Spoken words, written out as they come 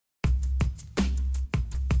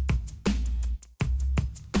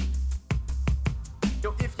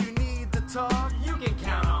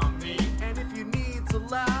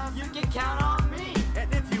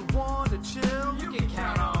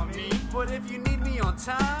need me on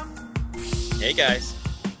time? Hey guys.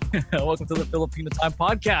 Welcome to the Filipino Time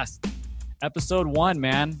Podcast. Episode 1,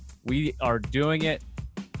 man. We are doing it.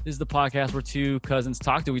 This is the podcast where two cousins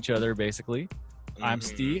talk to each other, basically. I'm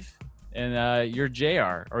Steve, and you're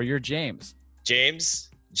JR, or you're James. James.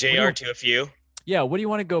 JR to a few. Yeah, what do you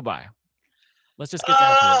want to go by? Let's just get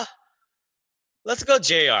down to it. Let's go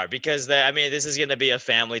JR, because this is going to be a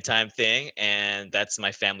family time thing, and that's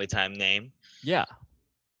my family time name. Yeah.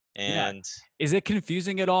 And Is it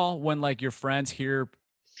confusing at all when like your friends hear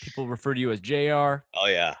people refer to you as JR? oh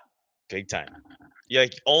yeah, big time. Yeah,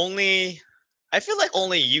 I feel like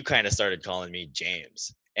only you kind of started calling me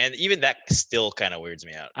James, and even that still kind of weirds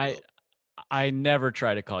me out. I never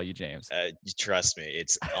try to call you James. Trust me,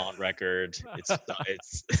 it's on record. It's all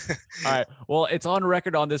right. Well, it's on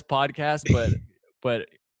record on this podcast, but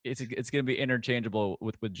it's going to be interchangeable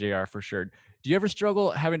with JR for sure. Do you ever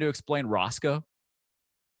struggle having to explain Roscoe?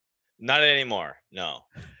 Not anymore. No.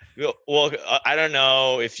 Well, I don't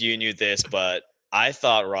know if you knew this, but I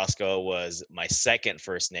thought Roscoe was my second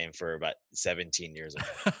first name for about 17 years ago.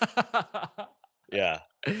 Yeah.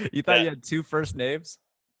 You thought you had two first names?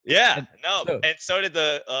 Yeah. And so did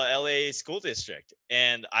the LA school district.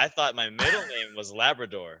 And I thought my middle name was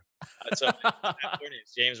Labrador. So I have four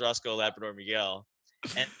names: James, Roscoe, Labrador, Miguel.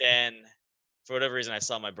 And then for whatever reason, I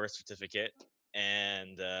saw my birth certificate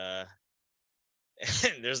and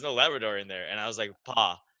there's no Labrador in there. And I was like,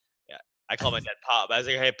 Pa. Yeah. I call my dad Pa. But I was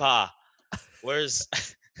like, hey, Pa, where's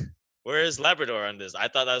Labrador on this? I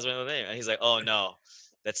thought that was my middle name. And he's like, oh, no,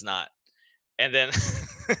 that's not. And then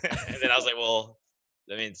I was like, well,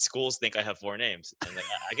 schools think I have four names. And like,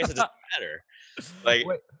 I guess it doesn't matter. Like,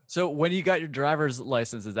 wait, so when you got your driver's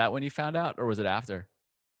license, is that when you found out, or was it after?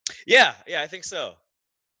 Yeah, I think so.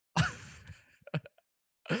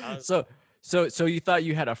 So you thought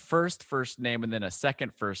you had a first name and then a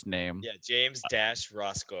second first name? Yeah, James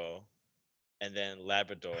Roscoe, and then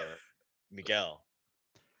Labrador Miguel.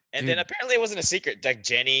 And then apparently it wasn't a secret. Like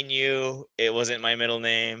Jenny knew it wasn't my middle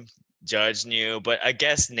name. Judge knew, but I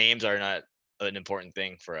guess names are not an important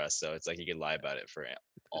thing for us. So it's like you could lie about it for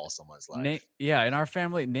all someone's life. Yeah, in our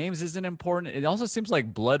family, names isn't important. It also seems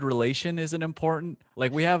like blood relation isn't important.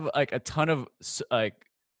 Like we have like a ton of like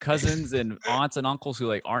cousins and aunts and uncles who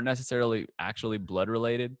like aren't necessarily actually blood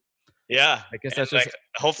related. Yeah, I guess that's just like,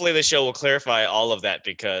 hopefully the show will clarify all of that,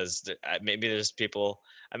 because maybe there's people.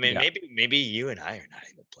 Maybe you and I are not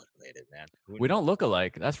even blood related, man. We don't look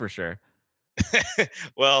alike, that's for sure.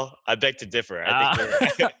 Well, I beg to differ. I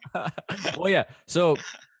think well, yeah. So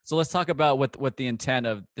let's talk about what the intent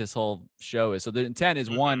of this whole show is. So the intent is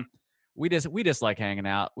one, we just like hanging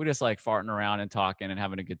out. We just like farting around and talking and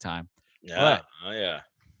having a good time. Yeah. But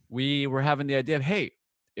we were having the idea of, hey,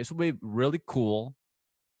 this would be really cool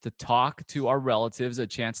to talk to our relatives, a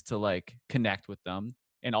chance to like connect with them,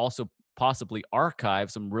 and also possibly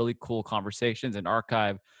archive some really cool conversations and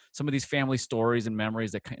archive some of these family stories and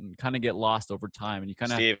memories that can kind of get lost over time. And you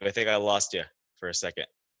kind of, Steve, I think I lost you for a second.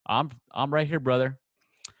 I'm right here, brother.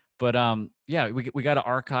 But yeah, we got to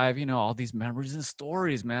archive, all these memories and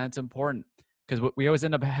stories, man. It's important because we always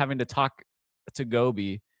end up having to talk to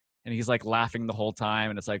Gobi, and he's like laughing the whole time,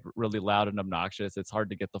 and it's like really loud and obnoxious. It's hard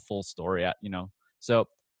to get the full story at, So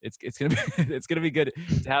it's gonna be it's gonna be good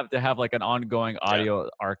to have like an ongoing audio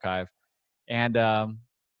archive. And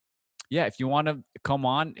yeah, if you want to come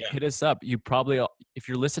on, hit us up. You probably, if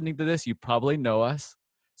you're listening to this, you probably know us.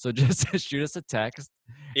 So just shoot us a text.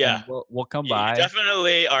 Yeah, we'll come by. You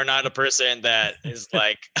definitely are not a person that is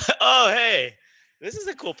like, oh, hey, this is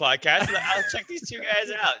a cool podcast. I'll check these two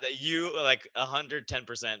guys out. That you like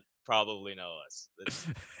 110% probably know us. It's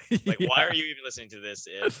like, why are you even listening to this?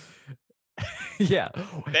 Yeah.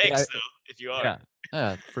 Thanks, though, if you are.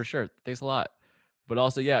 Yeah, for sure. Thanks a lot. But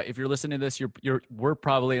also, yeah, if you're listening to this, we're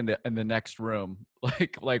probably in the next room,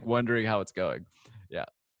 like wondering how it's going. Yeah.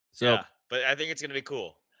 So, yeah, but I think it's gonna be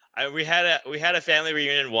cool. We had a family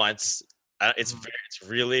reunion once. It's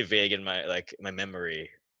really vague in my memory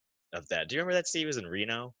of that. Do you remember that, Steve? Was in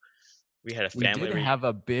Reno. We had a family. We did have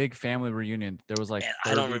a big family reunion. There was like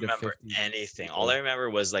I don't remember anything. All I remember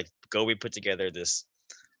was like we put together this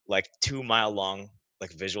like 2 mile long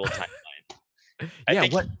like visual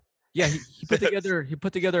timeline. Yeah, he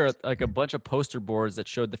put together like a bunch of poster boards that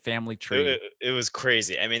showed the family tree. It was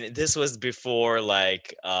crazy. This was before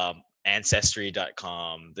like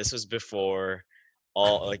Ancestry.com. This was before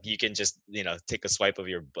all like you can just take a swipe of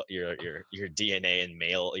your DNA and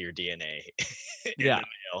mail your DNA. Yeah, the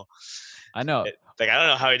mail. I know. I don't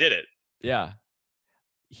know how he did it. Yeah,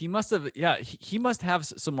 he must have. Yeah, he must have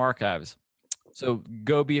some archives. So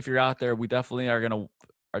Gobi, if you're out there, we definitely are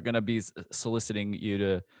gonna be soliciting you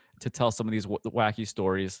to to tell some of these wacky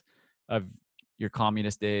stories of your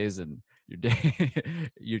communist days and your day,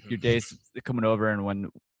 your days coming over, and when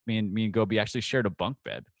me and Gobi actually shared a bunk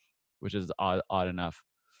bed, which is odd enough.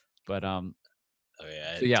 But Oh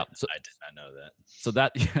yeah, so yeah, I did not know that. so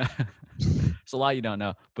that yeah, it's a lot you don't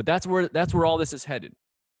know, but that's where all this is headed.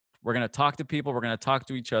 We're gonna talk to people, we're gonna talk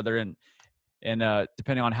to each other, and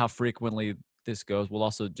depending on how frequently this goes, we'll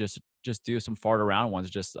also just do some fart around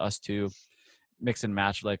ones, just us two, mix and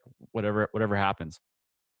match, like whatever happens.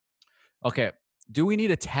 Okay, do we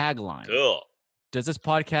need a tagline? Cool. Does this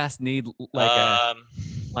podcast need like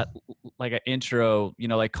like an intro,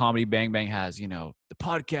 like Comedy Bang Bang has, the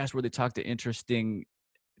podcast where they talk to interesting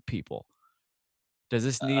people? Does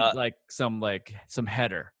this need like some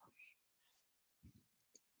header?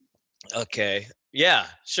 Okay. Yeah,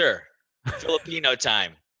 sure. Filipino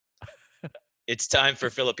time. It's time for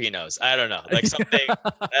Filipinos. I don't know. Like something,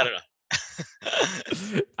 I don't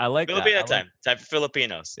know. I like Filipino that. time. Time for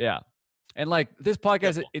Filipinos. Yeah. And like this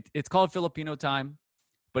podcast, it's called Filipino Time,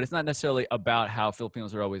 but it's not necessarily about how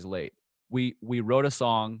Filipinos are always late. We wrote a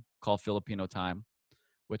song called Filipino Time,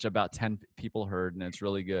 which about 10 people heard, and it's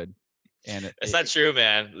really good. And it's not true,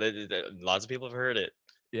 man. Lots of people have heard it.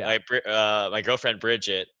 Yeah. My girlfriend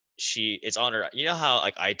Bridget, it's on her. You know how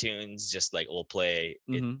like iTunes just like will play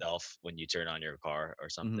itself when you turn on your car or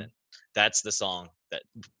something. That's the song that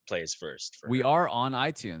plays first. We are on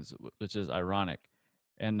iTunes, which is ironic.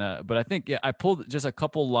 And but I think I pulled just a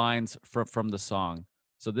couple lines from the song.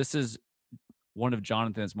 So this is one of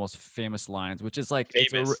Jonathan's most famous lines, which is like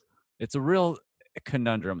it's a real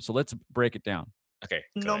conundrum. So let's break it down. Okay.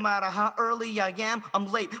 No matter how early I am,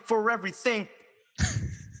 I'm late for everything.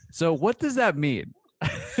 So what does that mean?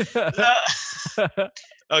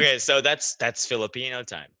 Okay, so that's Filipino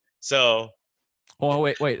time. So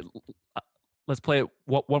wait. Let's play it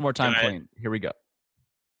one more time clean. Here we go.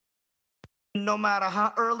 No matter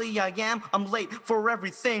how early I am, I'm late for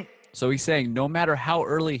everything. So he's saying no matter how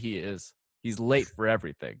early he is, he's late for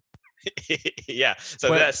everything. Yeah.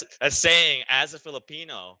 So that's saying, as a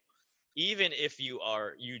Filipino, even if you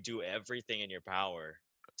do everything in your power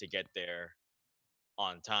to get there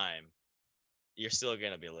on time, you're still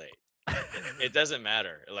gonna be late. It doesn't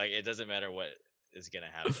matter. Like it doesn't matter what is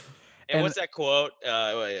gonna happen. And what's that quote?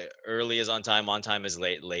 Early is on time is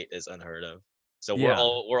late, late is unheard of. So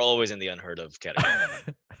we're always in the unheard of category.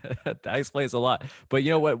 That explains a lot. But you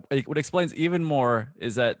know what explains even more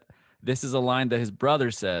is that this is a line that his brother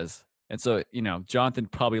says. And so, Jonathan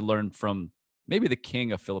probably learned from maybe the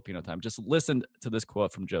king of Filipino time. Just listen to this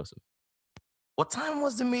quote from Joseph. What time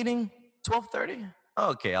was the meeting? 12:30?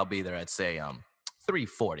 Okay, I'll be there at say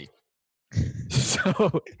 3:40.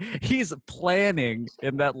 So he's planning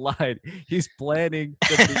in that line. He's planning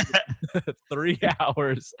to be 3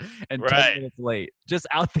 hours and 10 minutes late, just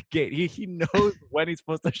out the gate. He knows when he's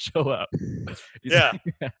supposed to show up. Yeah.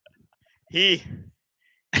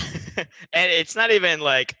 And it's not even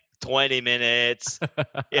like 20 minutes.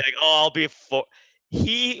 Like, I'll be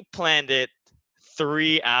he planned it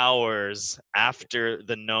 3 hours after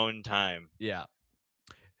the known time. Yeah.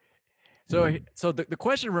 So the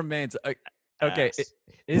question remains, okay,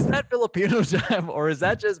 is that Filipino time or is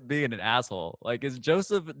that just being an asshole? Like, is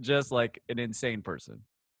Joseph just like an insane person?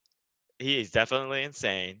 He is definitely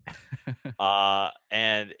insane.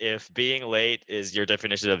 And if being late is your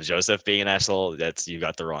definition of Joseph being an asshole, you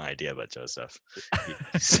got the wrong idea about Joseph.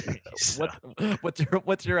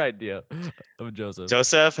 What's your idea of Joseph?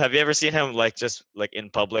 Joseph, have you ever seen him like just like in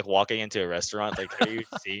public walking into a restaurant? Like, have you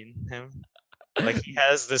seen him? Like he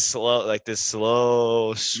has this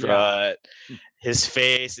slow strut. Yeah. His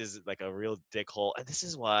face is like a real dickhole, and this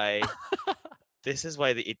is why the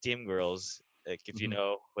Itim girls, like if you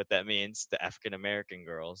know what that means, the African American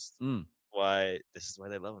girls, this is why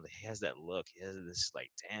they love him. He has that look. He has this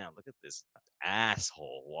like, damn, look at this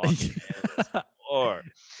asshole walking in. Or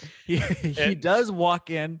he does walk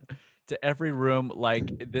in to every room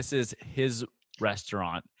like this is his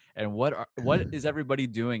restaurant, and what is everybody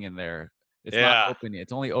doing in there? It's not open yet.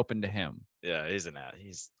 It's only open to him. Yeah,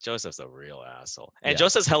 Joseph's a real asshole. And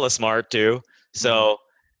Joseph's hella smart too. So,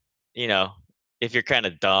 if you're kind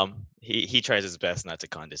of dumb, he tries his best not to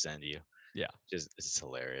condescend you. Yeah. It's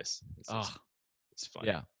hilarious. It's funny.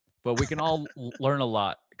 Yeah. But we can all learn a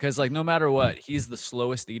lot because like no matter what, he's the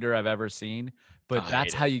slowest eater I've ever seen. But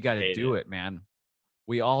that's how you got to do it, man.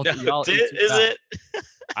 We all is it?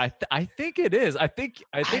 I think it is. I think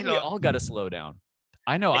we all got to slow down.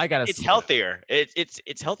 I know I gotta. It's healthier.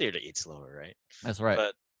 It's healthier to eat slower, right? That's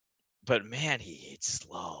right. But man, he eats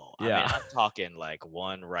slow. Yeah. I mean, I'm talking like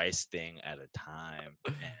one rice thing at a time,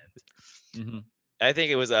 I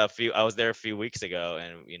think it was a few. I was there a few weeks ago,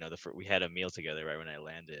 and we had a meal together right when I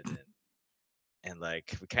landed, and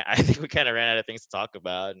like I think we kind of ran out of things to talk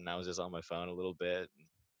about, and I was just on my phone a little bit. And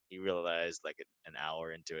he realized like an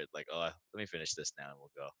hour into it, like, oh, let me finish this now, and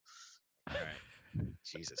we'll go. All right.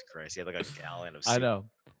 Jesus Christ, he had like a gallon of I soup know.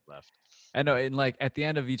 left. I know, and like at the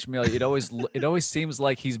end of each meal, it always seems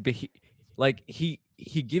like like he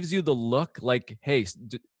gives you the look like, hey,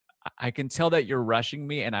 I can tell that you're rushing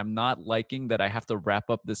me, and I'm not liking that I have to wrap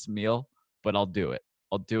up this meal, but I'll do it.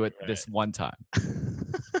 I'll do it this one time.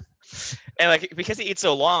 And like because he eats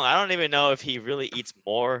so long, I don't even know if he really eats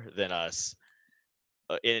more than us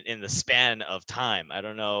in the span of time. I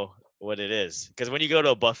don't know what it is, because when you go to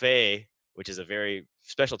a buffet, which is a very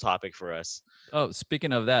special topic for us. Oh,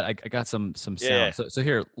 speaking of that, I got some Yeah. sound. So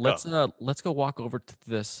here, let's go walk over to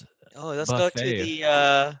this Oh, let's buffet. go to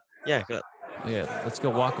the yeah. Go. Yeah, let's go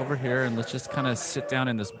walk over here and let's just kind of sit down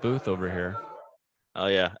in this booth over here. Oh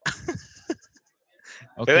yeah. Okay.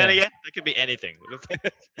 But then again, it could be anything.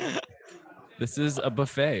 This is a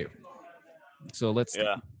buffet. So let's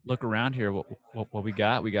look around here. What we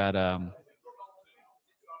got? We got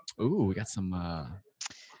we got some oh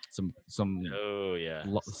yeah,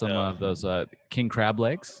 some of those king crab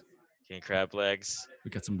legs. King crab legs.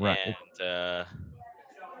 We got some and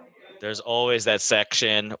there's always that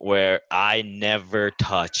section where I never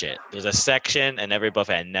touch it. There's a section in every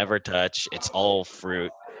buffet I never touch. It's all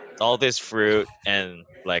fruit. It's all this fruit and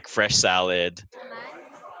like fresh salad.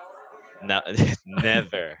 No,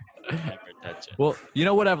 never touch it. Well, you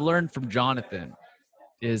know what I've learned from Jonathan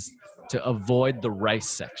is to avoid the rice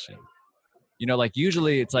section. You know, like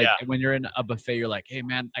usually it's like when you're in a buffet, you're like, hey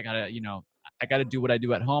man, I gotta do what I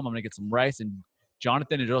do at home. I'm gonna get some rice. And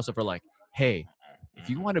Jonathan and Joseph are like, hey, if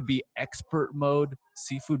you want to be expert mode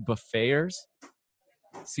seafood buffeters,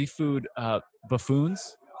 seafood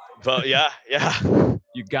buffoons, but yeah,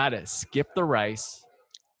 you gotta skip the rice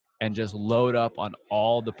and just load up on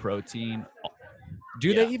all the protein.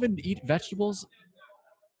 Do they even eat vegetables?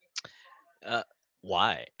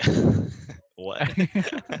 Why? What?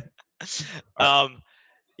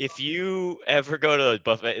 If you ever go to a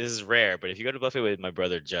buffet, this is rare, but if you go to a buffet with my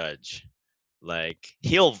brother Judge, like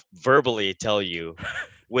he'll verbally tell you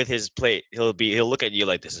with his plate, he'll look at you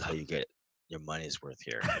like, this is how you get your money's worth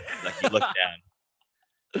here. Like you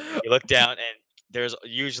look down, and there's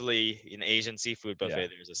usually an Asian seafood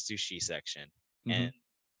buffet, there's a sushi section, and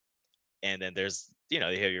then there's you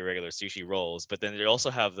have your regular sushi rolls, but then they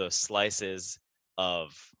also have the slices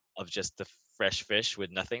of just the fresh fish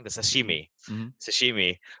with nothing, the sashimi,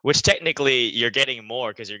 which technically you're getting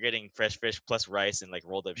more because you're getting fresh fish plus rice and like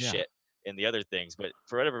rolled up shit in the other things, but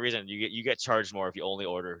for whatever reason you get charged more if you only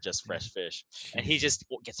order just fresh fish. And he just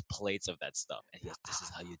gets plates of that stuff, and he goes, this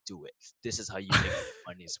is how you do it, this is how you make your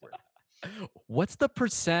money's worth. What's the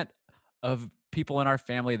percent of people in our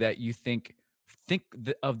family that you think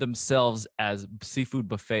of themselves as seafood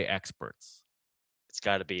buffet experts? It's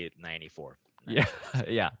got to be 94. Yeah.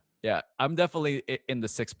 I'm definitely in the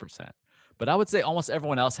 6%, but I would say almost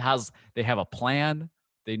everyone else they have a plan.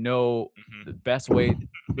 They know the best way.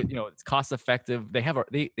 It's cost effective.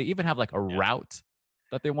 They even have like a route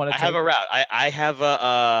that they want to take. I have a route. I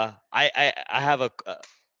have a.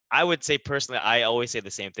 I would say personally, I always say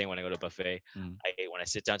the same thing when I go to a buffet. When I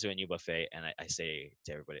sit down to a new buffet, and I say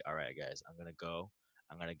to everybody, all right, guys, I'm going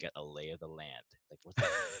to get a lay of the land. Like, what's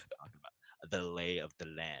that talking about? The lay of the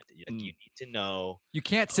land. You need to know. You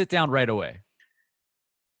can't sit down right away.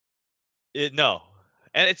 No.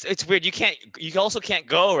 And it's weird. You also can't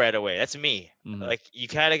go right away. That's me. Like, you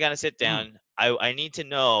kind of got to sit down. I need to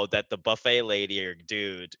know that the buffet lady or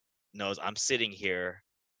dude knows I'm sitting here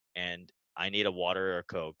and I need a water or a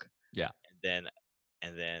Coke. Yeah. And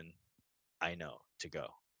then I know to go.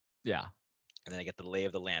 Yeah. And then I get the lay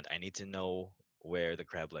of the land. I need to know where the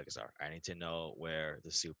crab legs are. I need to know where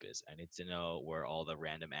the soup is. I need to know where all the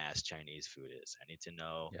random ass Chinese food is. I need to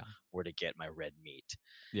know where to get my red meat.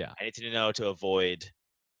 Yeah. I need to know to avoid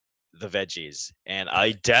the veggies. And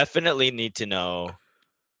I definitely need to know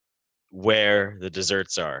where the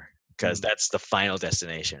desserts are, because that's the final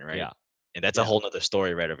destination, right? Yeah. And that's a whole nother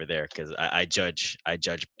story right over there, because I judge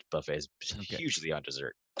buffets hugely on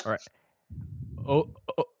dessert. All right. Oh,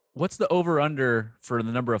 what's the over under for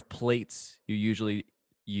the number of plates you usually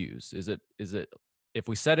use? Is it if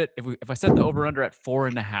I set the over under at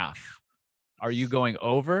 4.5, are you going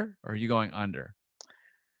over or are you going under?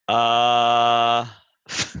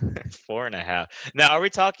 4.5. Now, are we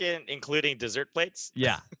talking including dessert plates?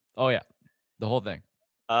 Yeah. Oh yeah, the whole thing.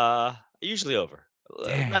 Usually over.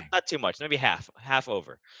 Not too much. Maybe half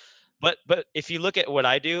over. But if you look at what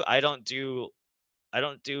I do, I don't do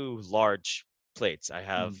large plates. I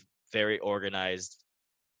have very organized,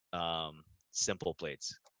 simple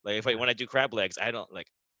plates. Like when I do crab legs, I don't like.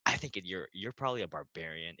 I think you're probably a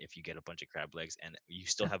barbarian if you get a bunch of crab legs and you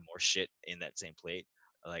still have more shit in that same plate.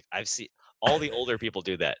 Like I've seen all the older people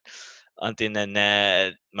do that. Auntie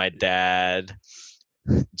Nanette, my dad,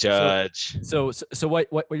 So Judge. so what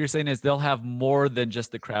you're saying is they'll have more than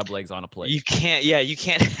just the crab legs on a plate. You can't. Yeah, you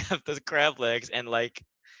can't have the crab legs and like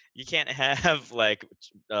you can't have like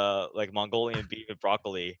Mongolian beef and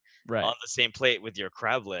broccoli Right. on the same plate with your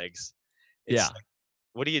crab legs. It's Yeah. like,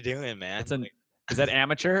 what are you doing, man? It's an Like, is that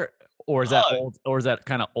amateur or is that oh, old or is that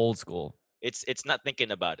kind of old school? it's not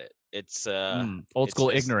thinking about it. It's Old it's school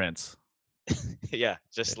just ignorance. yeah,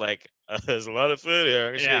 just like there's a lot of food here.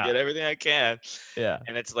 I'm just gonna Yeah. get everything I can. Yeah.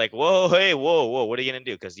 And it's like, whoa, hey, whoa, what are you gonna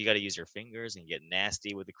do? Because you got to use your fingers and get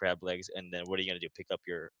nasty with the crab legs. And then what are you gonna do? Pick up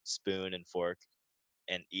your spoon and fork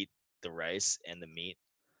and eat the rice and the meat?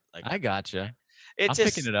 Like, I gotcha. it's I'm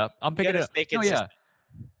picking just it up. I'm you picking it gotta up. stay Oh yeah. consistent.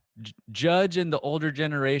 Judge and the older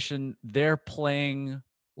generation, they're playing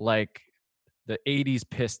like the 80s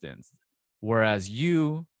Pistons. Whereas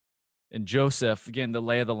you and Joseph, again, the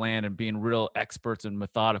lay of the land and being real experts and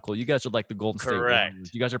methodical, you guys are like the Golden State Warriors. Correct.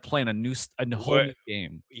 You guys are playing a whole What? new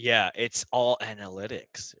game. Yeah, it's all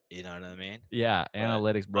analytics. You know what I mean? Yeah, But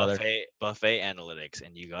analytics, brother. buffet analytics,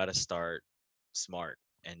 and you got to start smart.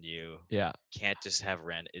 And you Yeah. can't just have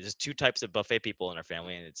random. There's two types of buffet people in our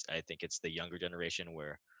family, and I think it's the younger generation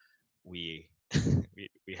where we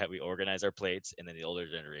we organize our plates, and then the older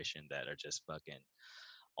generation that are just fucking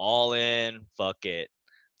all in. Fuck it,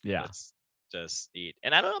 Yeah. let's just eat.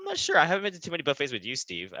 And I'm not sure. I haven't been to too many buffets with you,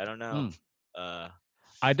 Steve. I don't know.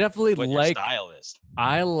 I definitely What your style is.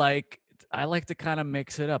 I like to kind of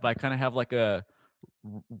mix it up. I kind of have like a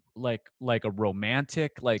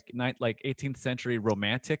romantic like 18th century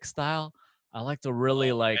romantic style. I like to really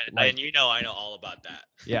and you know I know all about that.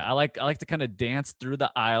 Yeah, I like to kind of dance through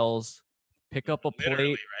the aisles, pick up a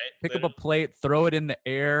Literally, plate, right? pick up a plate, throw it in the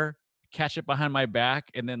air, catch it behind my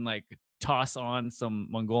back, and then like toss on some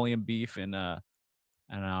Mongolian beef and but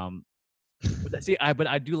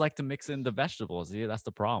I do like to mix in the vegetables. Yeah, that's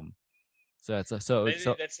the problem. So it's that's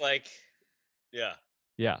like, yeah.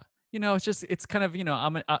 yeah. It's kind of,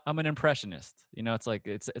 I'm an impressionist. It's like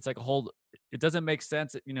it's like a whole it doesn't make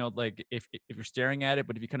sense, like if you're staring at it,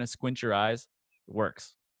 but if you kind of squint your eyes, it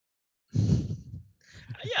works.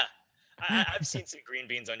 Yeah. I've seen some green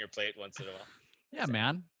beans on your plate once in a while. Yeah,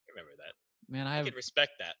 man. I remember that. Man, I can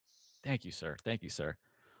respect that. Thank you, sir. Thank you, sir.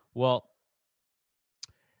 Well,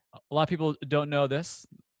 a lot of people don't know this,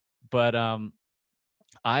 but am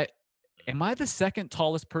I the second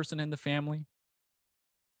tallest person in the family?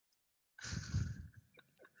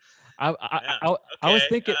 I was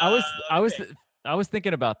thinking I was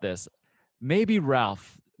thinking about this. Maybe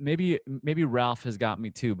Ralph has got me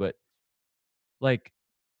too, but like,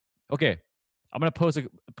 okay, I'm gonna pose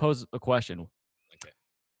a question. Okay.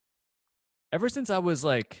 Ever since I was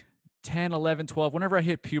like 10, 11, 12, whenever I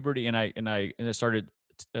hit puberty and I started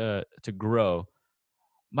to grow,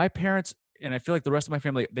 my parents and I feel like the rest of my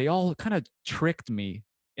family, they all kind of tricked me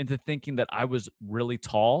into thinking that I was really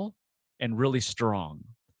tall and really strong.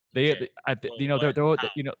 Based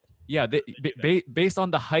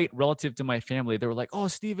on the height relative to my family, they were like, "Oh,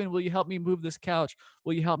 Steven, will you help me move this couch?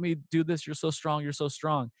 Will you help me do this? You're so strong. You're so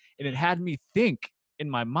strong." And it had me think in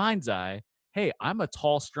my mind's eye, "Hey, I'm a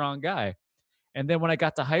tall, strong guy." And then when I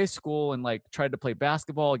got to high school and like tried to play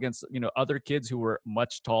basketball against, other kids who were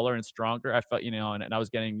much taller and stronger, I felt, and I was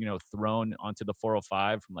getting, thrown onto the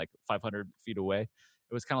 405 from like 500 feet away.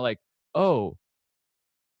 It was kind of like, oh,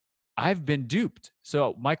 I've been duped.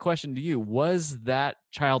 So my question to you, was that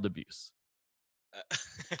child abuse?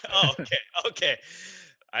 Okay.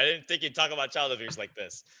 I didn't think you'd talk about child abuse like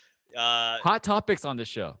this. Hot topics on the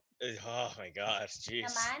show. Oh my gosh,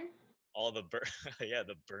 jeez. All the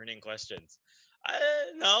the burning questions.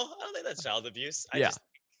 No, I don't think that's child abuse. I just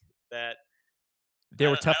think that they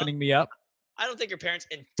were toughening me up. I don't think your parents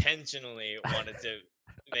intentionally wanted to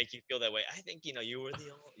make you feel that way. I think you were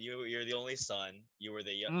you're the only son. You were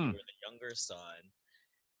the younger son,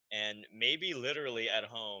 and maybe literally at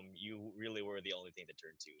home you really were the only thing to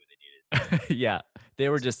turn to when they needed. Yeah, they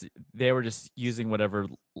were just using whatever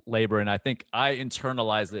labor, and I think I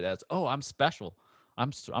internalized it as, oh, I'm special.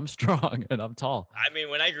 I'm strong and I'm tall. I mean,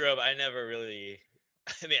 when I grew up, I never really.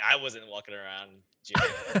 I mean, I wasn't walking around here.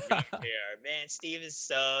 Man, Steve is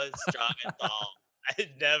so strong and tall. I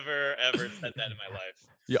never ever said that in my life.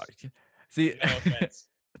 Yeah. See. No offense.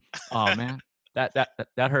 Oh man, that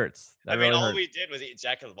hurts. That really all hurts. We did was eat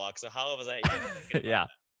Jack in the Box. So how was I? Yeah.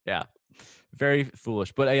 Very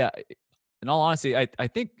foolish, but yeah. in all honesty, I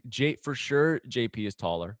think for sure JP is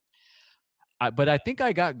taller. But I think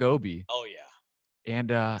I got Gobi. Oh yeah,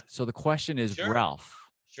 And so the question is sure, Ralph.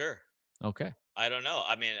 sure. Okay. I don't know.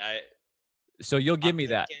 I mean, So you'll give I'm me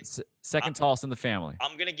that thinking. second tallest in the family.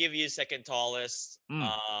 I'm gonna give you second tallest.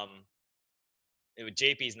 Mm.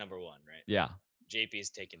 JP's number one, right? Yeah. JP's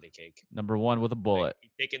taking the cake. Number one with a bullet.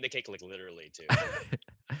 He's taking the cake like literally too.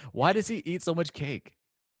 Why does he eat so much cake?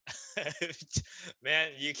 Man,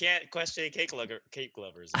 you can't question cake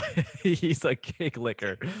lovers. He's a cake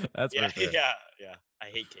licker. That's Yeah, for sure. yeah, yeah. I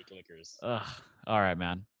hate cake lickers. Ugh. All right,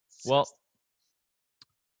 man. It's Well, disgusting.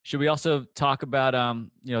 should we also talk about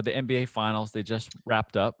the NBA finals? They just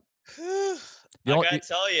wrapped up. I gotta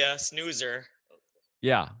tell you, snoozer.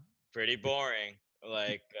 Yeah. Pretty boring.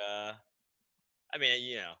 Like, I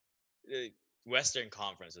mean, the Western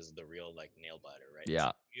Conference is the real like nail biter, right?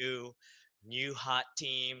 Yeah. New hot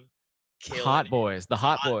team. Hot boys. The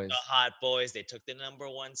hot boys. The hot boys. They took the number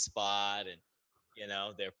one spot,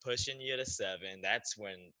 and they're pushing you to 7. That's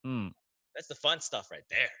when. That's the fun stuff right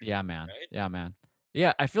there. Yeah, man. Right? Yeah, man.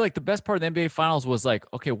 Yeah, I feel like the best part of the NBA Finals was like,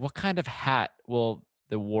 okay, what kind of hat will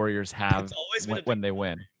the Warriors have when they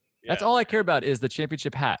win? Yeah. That's all I care about is the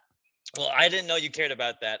championship hat. Well, I didn't know you cared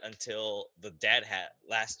about that until the dad hat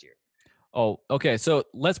last year. Oh, okay. So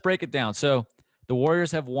let's break it down. So the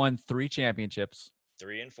Warriors have won 3 championships.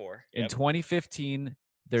 3 and 4. In 2015,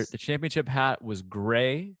 the championship hat was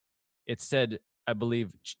gray. It said, I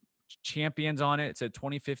believe, champions on it. It said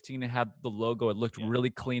 2015. It had the logo. It looked really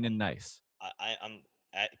clean and nice.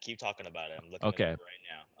 I keep talking about it. I'm looking at it right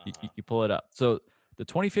now. Uh-huh. You pull it up. So the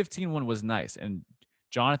 2015 one was nice, and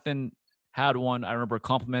Jonathan had one. I remember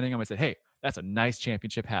complimenting him. I said, "Hey, that's a nice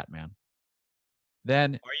championship hat, man."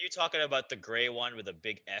 Then, are you talking about the gray one with a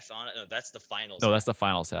big F on it? No, that's the finals. No, that's the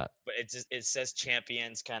finals hat. But it says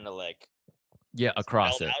champions, kind of like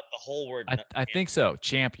across it. Out the whole word. I think so.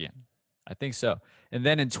 Champion. I think so. And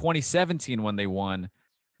then in 2017, when they won,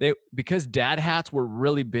 because dad hats were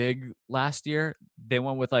really big last year, they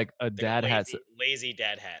went with like a dad hat. Lazy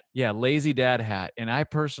dad hat. Yeah, lazy dad hat. And I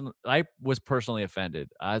was personally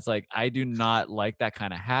offended. I was like, I do not like that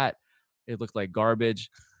kind of hat. It looked like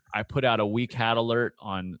garbage. I put out a weak hat alert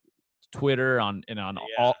on Twitter on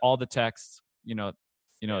all the texts. I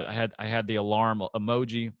had the alarm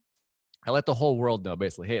emoji. I let the whole world know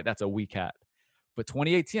basically, hey, that's a weak hat. But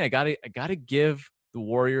 2018, I gotta give the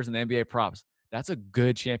Warriors and the NBA props. That's a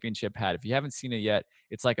good championship hat. If you haven't seen it yet,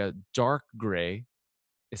 it's like a dark gray.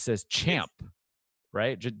 It says champ,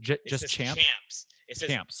 right? Just champ. Champs. It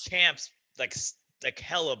says champs, like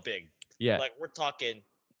hella big. Yeah. Like we're talking,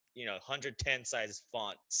 110 size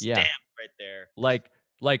font stamp right there. Like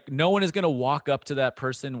no one is gonna walk up to that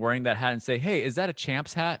person wearing that hat and say, "Hey, is that a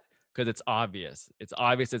champs hat?" Because it's obvious. It's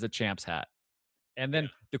obvious it's a champs hat. And then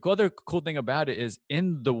the other cool thing about it is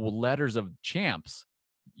in the letters of champs,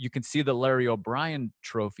 you can see the Larry O'Brien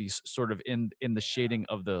trophies sort of in the shading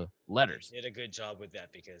of the letters. They did a good job with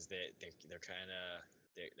that because they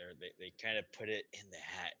kind of put it in the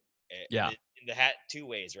hat. Yeah, in the hat 2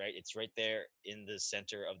 ways, right? It's right there in the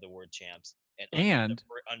center of the word champs, and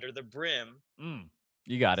under the brim.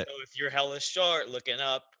 You got it. So if you're hella short, looking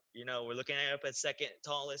up, we're looking up at second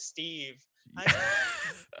tallest Steve.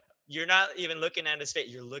 You're not even looking at his face.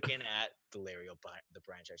 You're looking at the Larry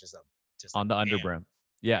O'Brien chart, just on the underbrim.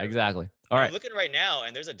 Yeah, exactly. All right. I'm looking right now,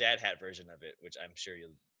 and there's a dad hat version of it, which I'm sure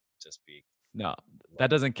you'll just be. No, that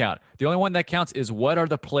doesn't count. The only one that counts is what are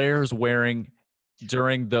the players wearing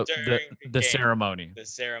during the ceremony. The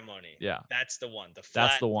ceremony. Yeah, that's the one.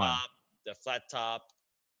 That's the one. The flat top,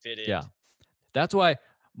 fitted. Yeah, that's why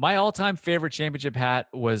my all-time favorite championship hat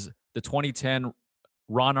was the 2010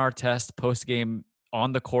 Ron Artest post-game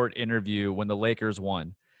on the court interview when the Lakers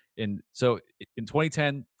won. So in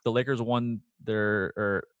 2010, the Lakers won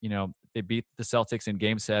they beat the Celtics in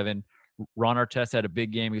Game 7. Ron Artest had a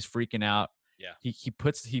big game. He's freaking out. Yeah. He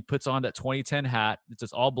puts on that 2010 hat. It's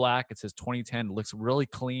just all black. It says 2010. It looks really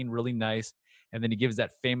clean, really nice. And then he gives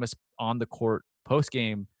that famous on the court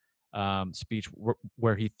post-game speech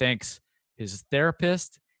where he thanks his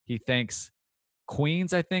therapist. He thanks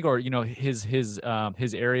Queens, I think, or his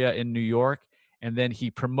area in New York, and then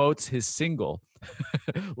he promotes his single.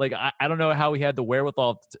 Like I don't know how he had the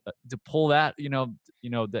wherewithal to pull that.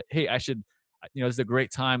 That hey, I should, this is a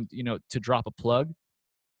great time, to drop a plug,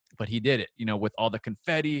 but he did it. With all the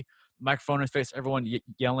confetti, microphone in his face, everyone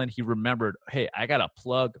yelling. He remembered, hey, I gotta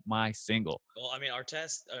plug my single. Well, I mean,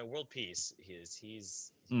 Artest, world peace.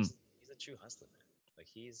 He's a true hustler, man. Like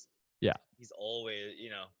he's always,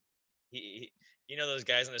 he those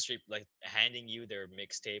guys on the street like handing you their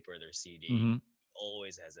mixtape or their CD. Mm-hmm.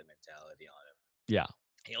 Always has a mentality on him. Yeah.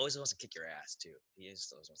 He always wants to kick your ass too. He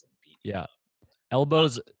just always wants to beat you Yeah. up.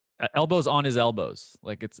 Elbows on his elbows.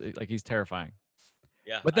 Like like he's terrifying.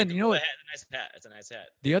 Yeah, But I then do you know love a what? hat. It's a nice hat. It's a nice hat.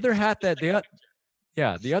 The other hat Just that like the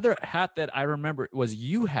picture. the other hat that I remember was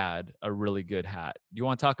you had a really good hat. Do you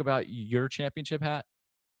want to talk about your championship hat?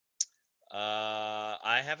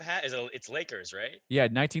 I have a hat. It's Lakers, right? Yeah,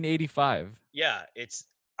 1985. Yeah,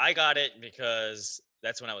 I got it because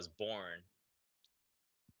that's when I was born.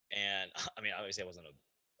 And I mean, obviously, I wasn't a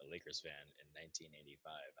Lakers fan in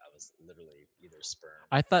 1985. I was literally either sperm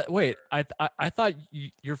I thought. Wait, or. I thought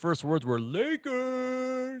your first words were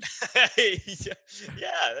Lakers,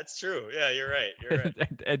 Yeah, that's true. Yeah, you're right. You're right.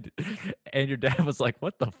 and your dad was like,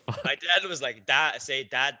 "What the fuck?" My dad was like, "Da, say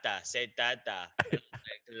dada, say dada." And I was like,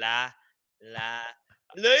 la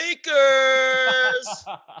Lakers,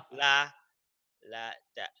 la da,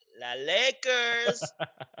 la Lakers.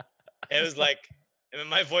 It was like, I mean,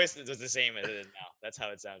 my voice was the same as it is now. That's how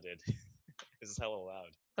it sounded. It's hella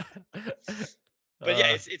loud. But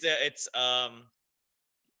yeah, it's a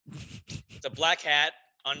black hat.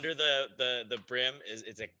 Under the brim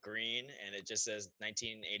it's a green, and it just says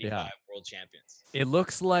 1985 Yeah. World Champions. It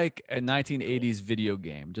looks like a 1980s video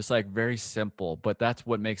game, just like very simple, but that's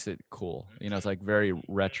what makes it cool. You know, it's like very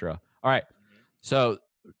retro. All right. Mhm. So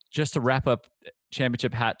just to wrap up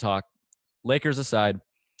championship hat talk, Lakers aside,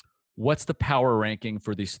 what's the power ranking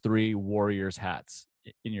for these three Warriors hats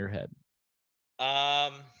in your head?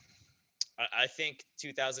 I think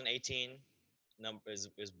 2018 number is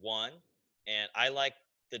one, and I like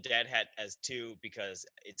the dad hat as 2 because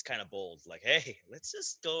it's kind of bold. Like, hey, let's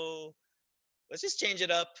just change it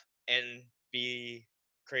up and be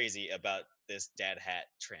crazy about this dad hat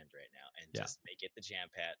trend right now, and Yeah. just make it the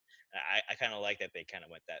champ hat. I kind of like that they kind of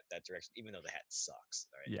went that direction, even though the hat sucks.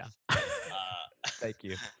 All right. Yeah. Thank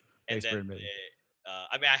you. And Thanks for then admitting.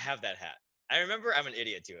 I mean, I have that hat. I remember I'm an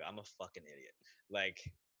idiot too. I'm a fucking idiot. Like,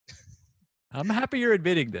 I'm happy you're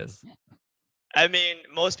admitting this. I mean,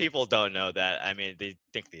 most people don't know that. I mean, they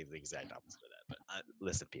think the exact opposite of that. But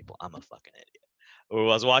listen, people, I'm a fucking idiot. I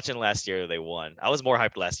was watching last year; they won. I was more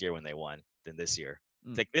hyped last year when they won than this year.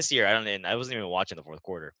 Mm. Like this year, I wasn't even watching the fourth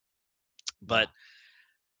quarter. But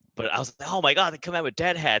I was like, oh my god, they come out with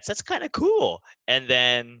dead hats. That's kind of cool. And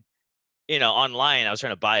then, online, I was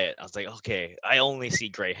trying to buy it. I was like, okay, I only see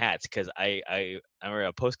gray hats because I remember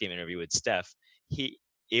a post game interview with Steph.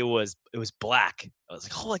 It was black. I was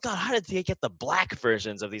like, oh my god, how did they get the black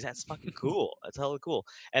versions of these? That's fucking cool. That's hella cool.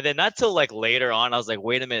 And then not till like later on, I was like,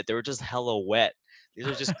 wait a minute, they were just hella wet. These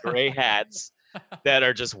are just gray hats that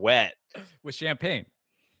are just wet. With champagne.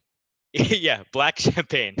 Yeah, black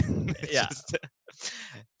champagne. Yeah.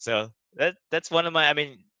 So that's one of my. I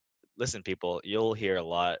mean, listen, people, you'll hear a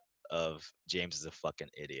lot of James is a fucking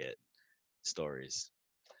idiot stories.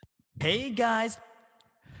 Hey guys.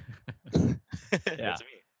 That's me.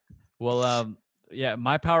 Well, yeah,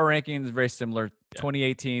 my power ranking is very similar.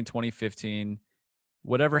 2018, 2015,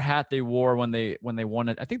 whatever hat they wore when they won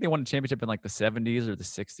it. I think they won a championship in like the 70s or the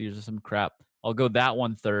 60s or some crap. I'll go that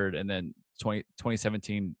one third, and then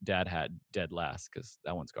 2017 dad hat dead last because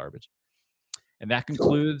that one's garbage. And that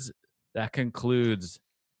concludes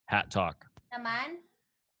hat talk.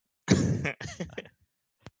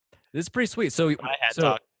 This is pretty sweet. So My hat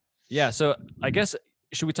talk. Yeah, so I guess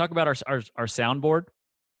should we talk about our soundboard?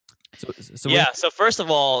 So yeah. So first of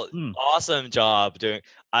all, awesome job doing.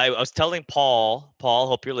 I was telling Paul,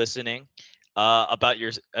 hope you're listening, about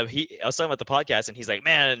your. I was talking about the podcast, and he's like,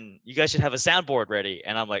 "Man, you guys should have a soundboard ready."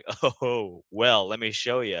 And I'm like, "Oh, well, let me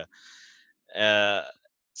show you."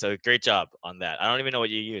 So great job on that. I don't even know what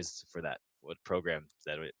you used for that. What program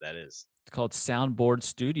that is? It's called Soundboard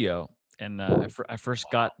Studio, and I first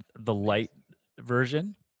got the light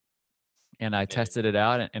version. And I tested it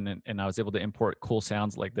out, and I was able to import cool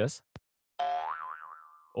sounds like this,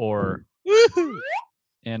 or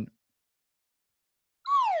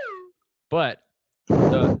but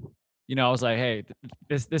I was like, hey,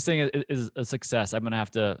 this thing is a success. I'm gonna have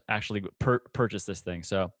to actually purchase this thing.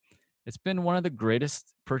 So it's been one of the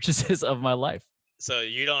greatest purchases of my life. So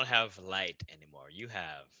you don't have light anymore.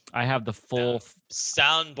 I have the full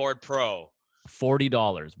Soundboard Pro.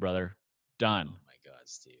 $40, brother. Done. Oh my God,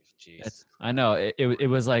 Steve. Jesus. I know it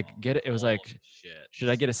was like it was like shit. Should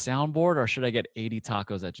I get a soundboard or should I get 80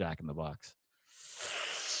 tacos at Jack in the Box?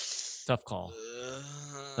 Tough call.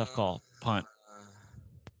 Punt.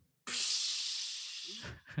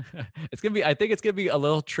 I think it's gonna be a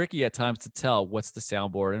little tricky at times to tell what's the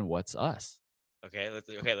soundboard and what's us. Okay, let's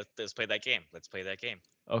play that game.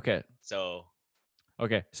 Okay. So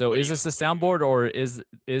is this the soundboard or is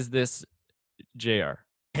this JR?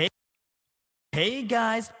 Hey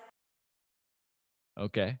guys.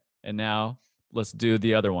 Okay. And now let's do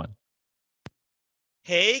the other one.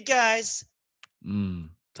 Hey guys.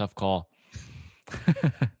 Tough call.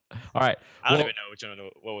 All right. I don't Well, even know which one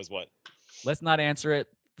what was what. let's not answer it.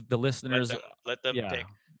 The Let listeners, them yeah. pick.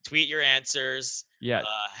 Tweet your answers. Yeah.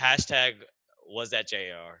 Hashtag was that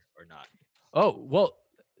JR or not? Oh, well,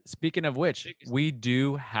 speaking of which, Speak- we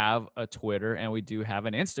do have a Twitter and we do have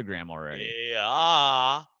an Instagram already.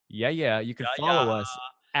 Yeah. Yeah. You can Yeah, follow yeah. us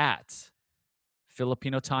at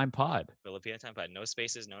Filipino Time Pod. Filipino Time Pod. No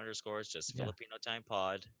spaces, no underscores, just Yeah. Filipino Time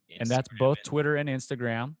Pod. And that's Instagram both and- Twitter and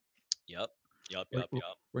Instagram. Yep. We're going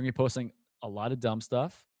to be posting a lot of dumb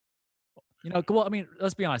stuff. Well, I mean,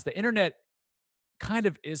 let's be honest. The internet kind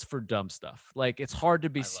of is for dumb stuff. Like, it's hard to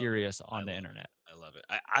be I love it. serious I on the love it. internet. I love it.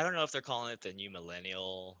 I don't know if they're calling it the new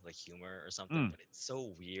millennial like humor or something, but it's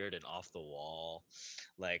so weird and off the wall.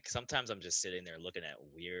 Like sometimes I'm just sitting there looking at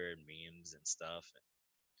weird memes and stuff.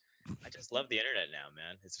 And I just love the internet now,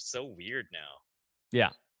 man. It's so weird now. Yeah.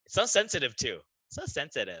 It's so sensitive too. So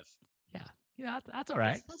sensitive. Yeah, that's all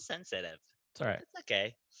right. It's so sensitive. It's all right. It's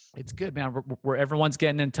okay. It's good, man. Where everyone's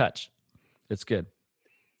getting in touch. It's good.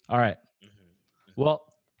 All right. Well,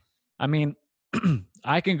 I mean,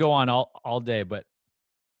 I can go on all day, but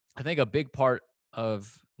I think a big part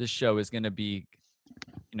of this show is going to be,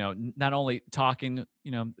 not only talking,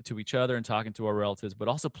 to each other and talking to our relatives, but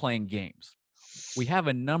also playing games. We have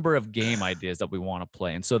a number of game ideas that we want to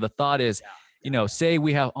play. And so the thought is, say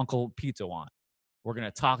we have Uncle Pito on. We're going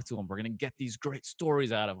to talk to him. We're going to get these great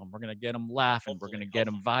stories out of him. We're going to get him laughing. We're going to get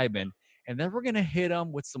him vibing. And then we're going to hit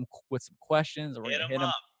him with some questions. And we're going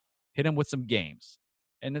to hit him with some games.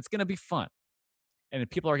 And it's going to be fun. And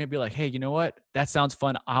people are going to be like, hey, you know what? That sounds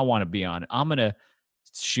fun. I want to be on it. I'm going to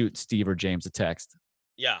shoot Steve or James a text.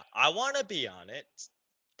 Yeah, I want to be on it.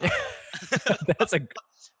 That's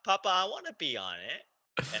Papa, I want to be on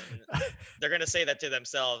it. And they're going to say that to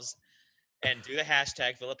themselves and do the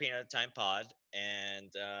hashtag Filipino Time Pod. And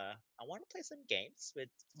I want to play some games with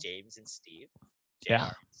James and Steve. Yeah.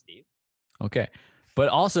 And Steve. Okay. But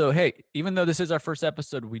also, hey, even though this is our first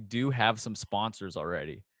episode, we do have some sponsors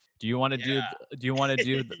already. Do you want to do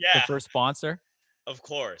the first sponsor? Of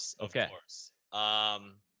course. Okay. Of course.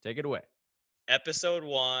 Take it away. Episode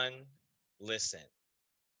 1. Listen.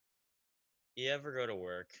 You ever go to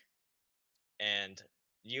work and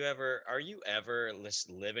are you ever just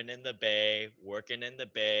living in the Bay, working in the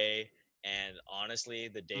Bay, and honestly,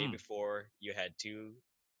 the day before you had two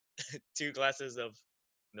glasses of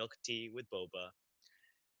milk tea with boba,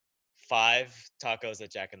 5 tacos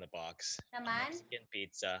at Jack in the Box, a Mexican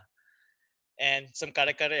pizza, and some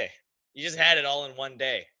kare-kare. You just had it all in one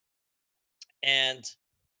day. And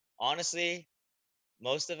honestly,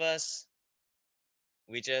 most of us,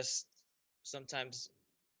 we just sometimes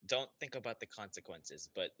don't think about the consequences,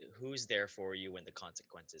 but who's there for you when the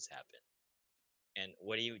consequences happen? And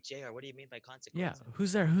JR, what do you mean by consequences? Yeah,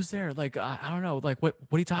 who's there? Like, I don't know. Like, what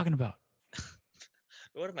are you talking about?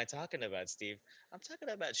 What am I talking about, Steve? I'm talking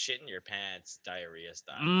about shitting your pants, diarrhea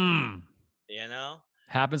style.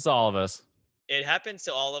 Happens to all of us. It happens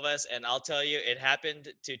to all of us, and I'll tell you, it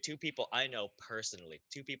happened to 2 people I know personally.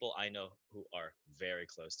 2 people I know who are very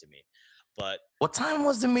close to me. But what time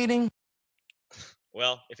was the meeting?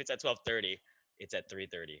 Well, if it's at 12:30, it's at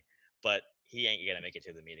 3:30. But he ain't gonna make it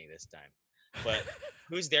to the meeting this time. But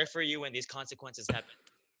who's there for you when these consequences happen?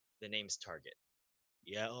 The name's Target.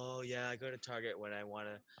 Yeah, I go to Target when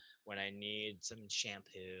I need some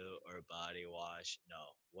shampoo or body wash.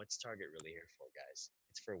 No, what's Target really here for, guys?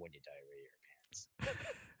 It's for when you diarrhea your pants.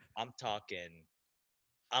 I'm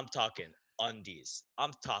talking undies.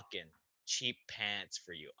 I'm talking cheap pants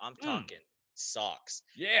for you. I'm talking socks.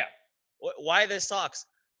 Yeah. Why the socks?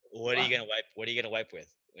 What are you gonna wipe? What are you gonna wipe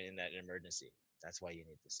with in that emergency? That's why you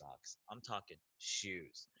need the socks. I'm talking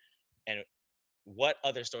shoes. And what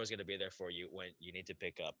other store is gonna be there for you when you need to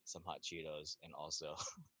pick up some hot Cheetos and also,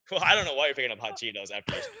 well, I don't know why you're picking up hot Cheetos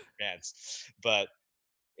after you shit your pants, but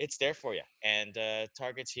it's there for you. And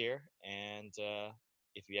Target's here. And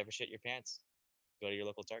if you ever shit your pants, go to your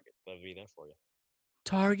local Target. They'll be there for you.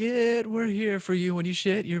 Target, we're here for you when you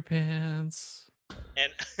shit your pants.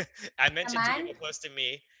 And I mentioned 2 people close to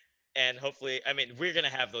me, and hopefully, I mean, we're gonna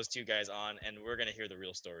have those 2 guys on, and we're gonna hear the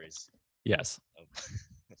real stories. Yes. Of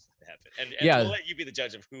what happened. And yeah, we'll let you be the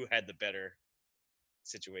judge of who had the better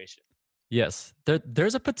situation. Yes,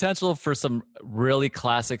 there's a potential for some really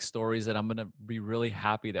classic stories that I'm gonna be really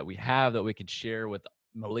happy that we can share with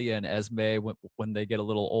Malia and Esme when they get a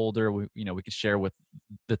little older. We can share with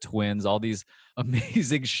the twins all these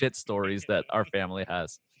amazing shit stories that our family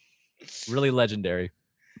has. Really legendary.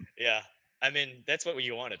 Yeah, I mean, that's what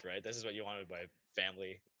you wanted, right? This is what you wanted by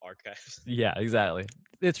family archives. Yeah, exactly.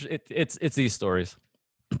 It's these stories.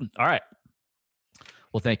 All right.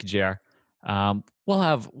 Well, thank you, JR. We'll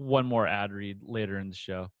have one more ad read later in the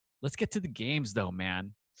show. Let's get to the games, though,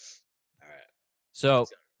 man. All right. So What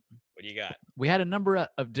do you got? we had a number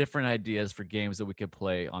of different ideas for games that we could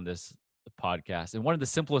play on this podcast, and one of the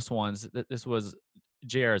simplest ones that this was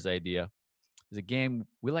JR's idea is a game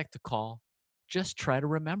we like to call "Just Try to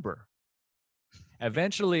Remember."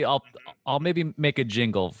 Eventually, I'll maybe make a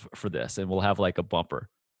jingle for this, and we'll have like a bumper.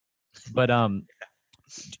 But do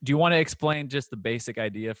you want to explain just the basic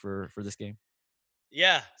idea for this game?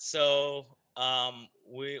 Yeah. So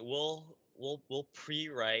we'll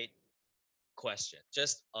pre-write question.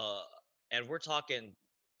 Just and we're talking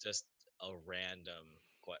just a random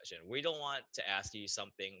question. We don't want to ask you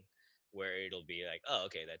something where it'll be like, oh,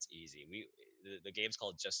 okay, that's easy. The game's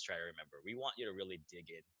called Just Try to Remember. We want you to really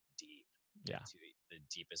dig in deep to the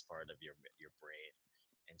deepest part of your brain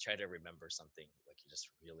and try to remember something like just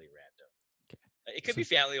really random. Okay. It could be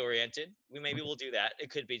family oriented. We'll do that. It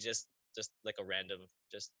could be just like a random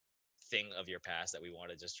just thing of your past that we want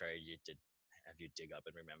to just try you to have you dig up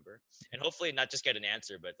and remember, and hopefully not just get an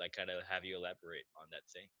answer, but like kind of have you elaborate on that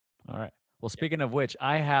thing. All right. Well, speaking of which,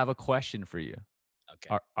 I have a question for you.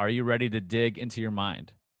 Okay. Are you ready to dig into your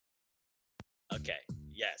mind? Okay.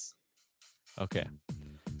 Yes. Okay.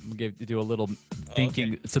 I'm gonna do a little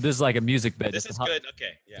thinking. Okay. So this is like a music bed. This is good.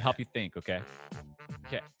 Okay. Yeah. To help you think. Okay.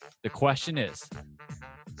 Okay. The question is,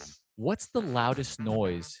 what's the loudest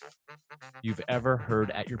noise you've ever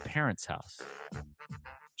heard at your parents' house?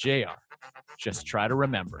 JR, just try to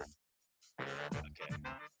remember. Okay.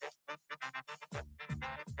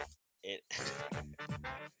 It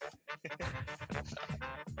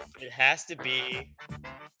has to be.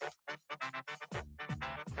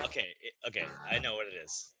 Okay, I know what it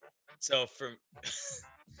is. So from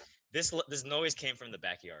this noise came from the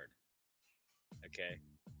backyard. Okay,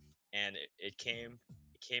 and it came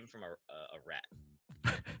from a rat.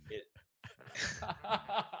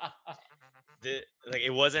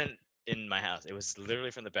 It wasn't in my house. It was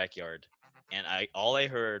literally from the backyard, and all I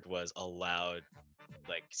heard was a loud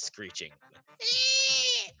like screeching.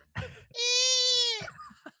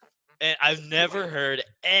 And I've never heard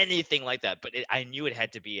anything like that, but I knew it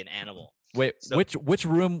had to be an animal. Wait, so, which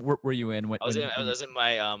room were you in? I was in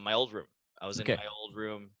my my old room. I was in my old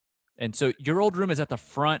room. And so your old room is at the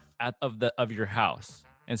front of your house,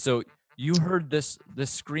 and so you heard this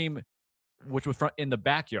scream, which was in the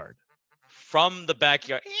backyard. From the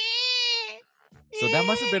backyard. So that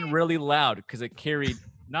must have been really loud because it carried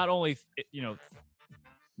not only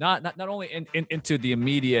not only into the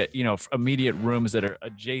immediate immediate rooms that are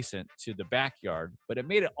adjacent to the backyard, but it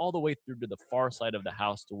made it all the way through to the far side of the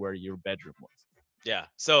house to where your bedroom was. Yeah.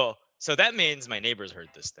 So that means my neighbors heard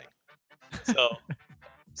this thing.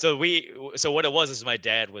 So what it was is my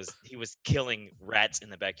dad was killing rats in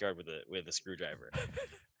the backyard with a screwdriver.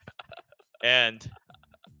 And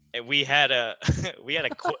we had a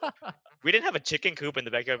we didn't have a chicken coop in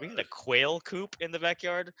the backyard. We had a quail coop in the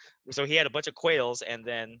backyard. So he had a bunch of quails, and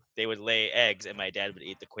then they would lay eggs, and my dad would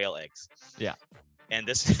eat the quail eggs. Yeah. And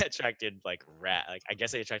this attracted I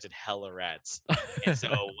guess it attracted hella rats. And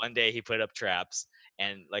so one day he put up traps,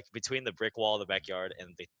 and like between the brick wall of the backyard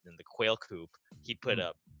and the quail coop, he put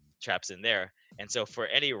up traps in there. And so for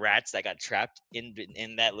any rats that got trapped in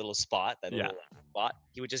that little spot,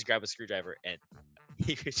 he would just grab a screwdriver and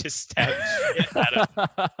he could just stab shit at him.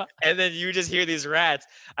 And then you just hear these rats.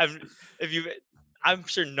 I'm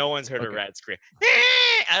sure no one's heard a rat scream.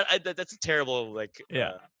 That's a terrible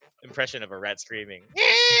impression of a rat screaming.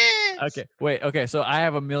 Okay, wait. Okay, so I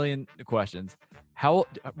have a million questions.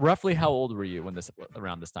 Roughly how old were you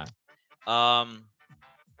around this time?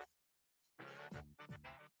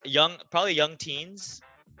 Probably young teens.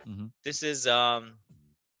 Mm-hmm. This is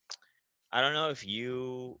I don't know if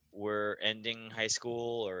you were ending high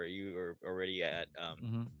school or you were already at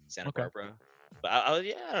Santa Barbara, but I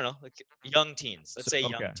don't know, like young teens. Let's say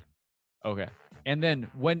young. Teens. Okay. And then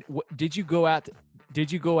when did you go out? Did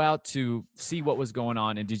you go out to see what was going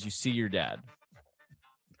on, and did you see your dad?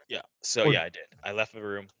 Yeah. So I did. I left my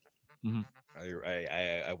room. Mm-hmm.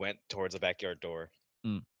 I went towards the backyard door,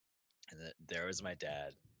 and there was my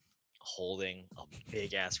dad holding a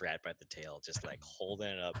big ass rat by the tail, just like holding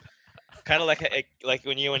it up. Kind of like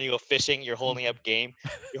when you go fishing, you're holding up game.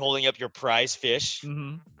 You're holding up your prize fish.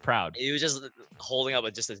 Mm-hmm. Proud. He was just holding up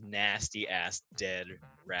just a nasty ass dead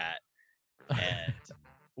rat. And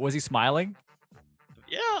was he smiling?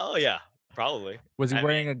 Yeah. Oh yeah. Probably. Was he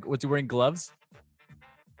wearing gloves?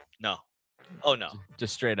 No. Oh no.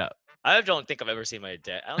 Just straight up. I don't think I've ever seen my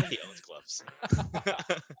dad. I don't think he owns gloves.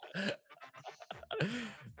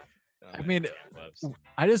 I mean, Can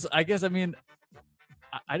webs. I guess, I mean,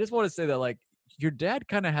 I just want to say that like your dad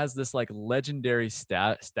kind of has this like legendary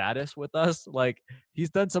status with us. Like he's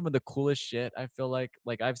done some of the coolest shit. I feel like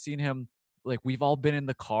I've seen him. Like we've all been in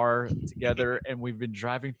the car together and we've been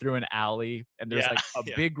driving through an alley and there's Yeah, like a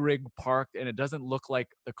yeah. big rig parked and it doesn't look like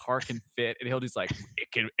the car can fit and he'll just like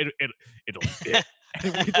it'll fit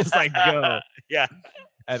and we just like go Yeah,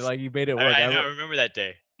 and like you made it work. I know. I remember that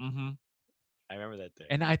day. Mm-hmm. I remember that day.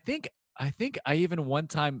 And I think I even one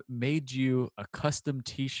time made you a custom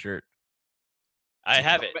T-shirt. I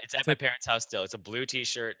have to- it. It's at to- my parents' house still. It's a blue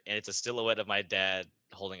T-shirt and it's a silhouette of my dad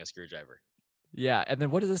holding a screwdriver. Yeah, and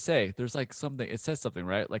then what does it say? There's like something. It says something,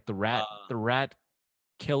 right? Like the Uh, rat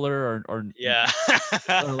killer, Yeah.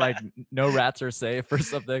 or like no rats are safe or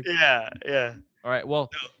something. Yeah, yeah. All right. Well,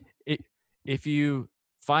 No. if you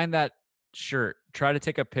find that shirt, try to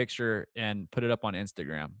take a picture and put it up on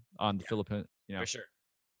Instagram on the Philippine. For sure.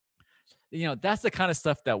 That's the kind of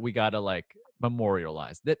stuff that we gotta like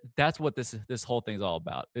memorialize. That's what this whole thing's all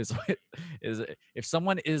about. Is if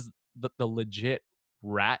someone is the legit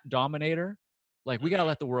rat dominator, like we gotta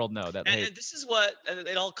let the world know that hey, And this is what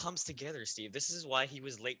it all comes together, Steve. This is why he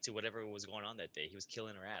was late to whatever was going on that day. He was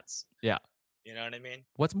killing rats. yeah. You know what I mean?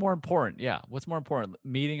 What's more important? Yeah. What's more important?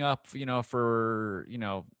 Meeting up, for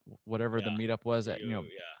whatever the Yeah. meetup was at Yeah.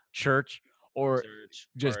 church, or Church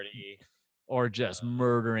just party.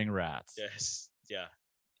 murdering rats. Yes. Yeah.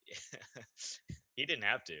 He didn't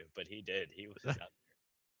have to, but he did. He was out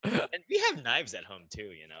there. And we have knives at home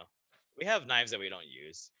too, We have knives that we don't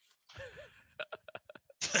use.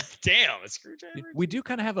 Damn, a screwdriver. We do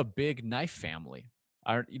kind of have a big knife family.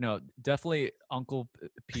 Definitely Uncle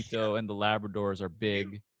Pito and the Labradors are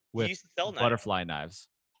big You with used to sell knives. butterfly knives.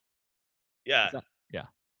 Yeah. Yeah.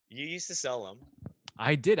 You used to sell them.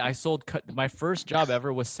 I did. I sold my first job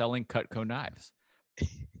ever was selling Cutco knives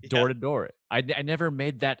door to door. I never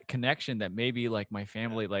made that connection that maybe like my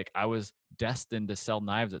family, like I was destined to sell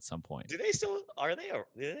knives at some point. Do they still are they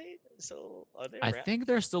still are they I around? think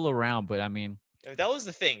they're still around, but I mean, That was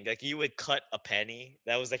the thing. Like you would cut a penny.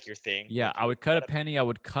 That was like your thing. yeah, Like, I would cut a penny, I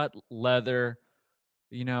would cut leather,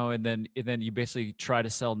 and then you basically try to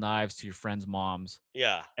sell knives to your friends' moms.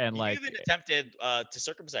 Yeah. And You like even attempted to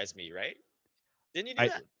circumcise me, right? Didn't you do I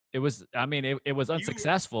that? it was I mean it was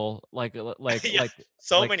unsuccessful like Yeah. like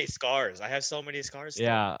So like- many scars. I have so many scars. Still.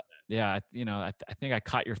 yeah I think I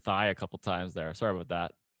caught your thigh a couple times there. Sorry about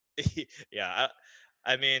that. Yeah.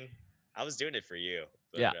 I mean, I was doing it for you.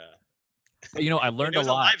 But, Yeah. But, I learned it a was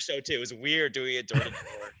lot. a live show too. It was weird doing it door to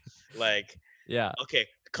door. Like, Yeah. okay,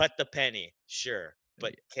 cut the penny, sure,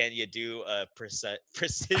 but can you do a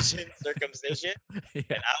precision circumcision? Yeah.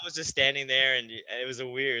 And I was just standing there, and it was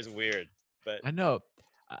weird. But I know.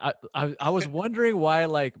 I was wondering why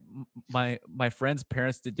like my friends'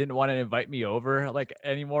 parents didn't want to invite me over like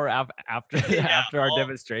anymore after Yeah, after our all,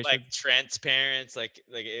 demonstration. like Trent's parents, like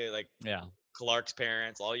Yeah. Clark's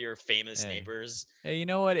parents, all your famous Hey. neighbors. Hey, you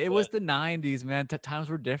know what? It was But- the 90s, man. Times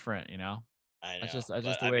were different, I know. That's just but,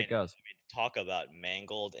 the way it goes. Talk about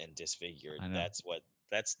mangled and disfigured. I know.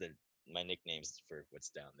 That's my nicknames for what's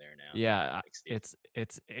down there now. Yeah, Like, Steve.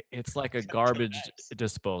 it's like a Except garbage knives.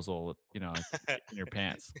 disposal, in your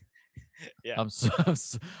pants. Yeah. I'm so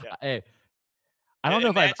Yeah. hey, I don't know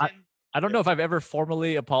if Imagine- I don't know if I've ever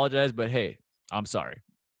formally apologized, but hey, I'm sorry.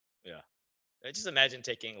 Just imagine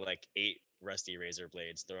taking like 8 rusty razor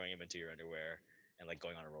blades, throwing them into your underwear, and like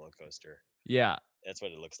going on a roller coaster. Yeah, That's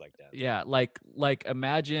what it looks like down there. yeah, like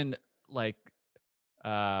imagine like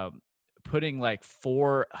putting like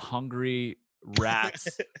 4 hungry rats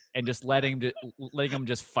and just letting them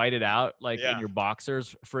just fight it out like in Yeah. your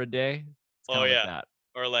boxers for a day. It's Oh, kinda like yeah. that.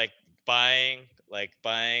 Or like buying like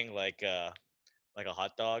a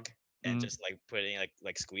hot dog and Mhm. just like putting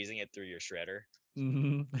like squeezing it through your shredder.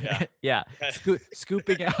 Mhm. Yeah. Yeah.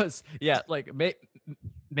 Scooping out, yeah, like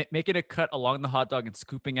making a cut along the hot dog and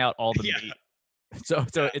scooping out all the Yeah. meat. So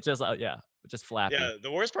Yeah. it's just just flappy. Yeah,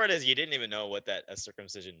 the worst part is you didn't even know what a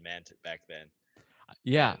circumcision meant back then.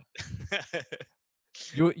 Yeah.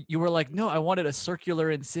 You were like, no, I wanted a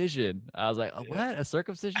circular incision. I was like, Yeah. what? A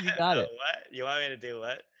circumcision? You got it. What? You want me to do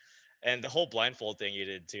what? And the whole blindfold thing you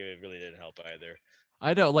did too, it really didn't help either.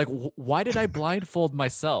 I know. Like, why did I blindfold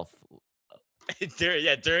myself? During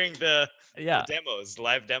the Yeah, demos,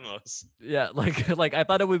 live demos. yeah. Like I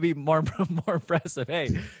thought it would be more more impressive. Hey,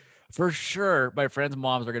 for sure, my friends'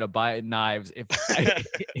 moms are gonna buy knives if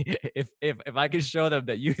if I can show them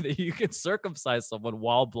that you can circumcise someone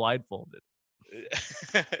while blindfolded.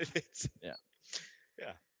 Yeah.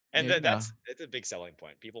 Yeah. And Yeah, that's a big selling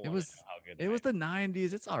point. People It want was- to know how good It was mine the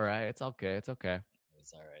 90s. It's all right. It's okay. It's okay. is.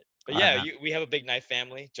 It's all right. But All right, yeah, man. we have a big knife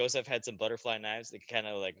family. Joseph had some butterfly knives that kind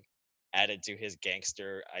of like added to his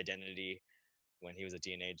gangster identity when he was a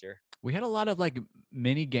teenager. We had a lot of like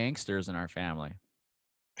mini gangsters in our family.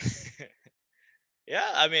 Yeah,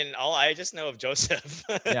 I mean, all I just know of Joseph.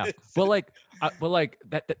 Yeah, but like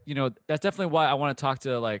that you know, that's definitely why I want to talk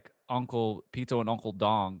to like Uncle Pito and Uncle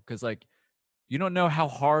Dong, because like you don't know how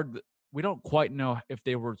hard. We don't quite know if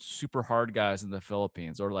they were super hard guys in the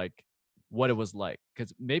Philippines or like what it was like.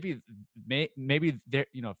 Because maybe they're,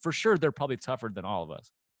 you know, for sure they're probably tougher than all of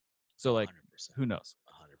us. So like, 100%. who knows?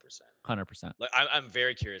 100%. 100%. Like I'm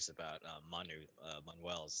very curious about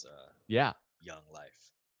Manuel's Yeah, young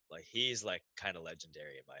life. Like he's like kind of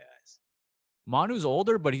legendary in my eyes. Manu's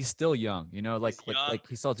older, but he's still young. You know, He's young. like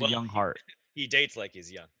he still has a Well, young heart. he dates like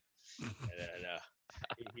he's young. And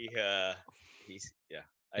he's yeah.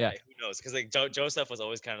 Yeah. Who knows? Because like Joseph was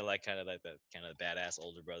always kind of like the kind of badass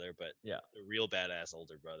older brother, but Yeah. the real badass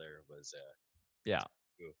older brother was Yeah.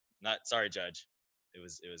 not sorry, Judge. It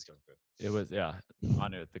was Kung Fu. It was, yeah,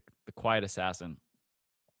 Manu, the quiet assassin.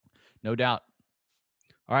 No doubt.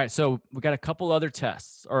 All right, so we got a couple other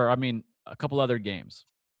tests, or I mean, a couple other games.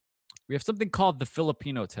 We have something called the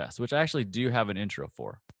Filipino test, which I actually do have an intro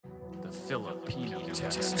for. The Filipino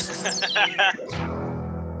test.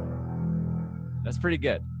 That's pretty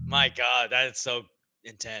good. My God, that is so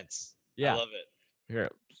intense. Yeah. I love it. Here,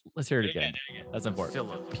 let's hear it Do it again. again. That's important.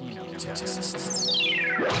 Filipino test.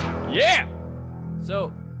 Yeah.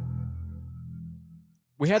 So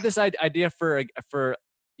we had this idea for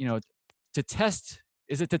you know, to test.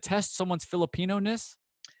 Is it to test someone's Filipino-ness?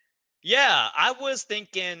 Yeah, I was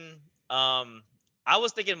thinking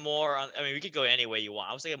more on, I mean, we could go any way you want.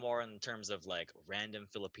 I was thinking more in terms of like random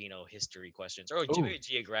Filipino history questions or Ooh.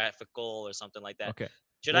 geographical or something like that. Okay.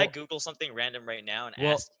 Should I Well- Google something random right now and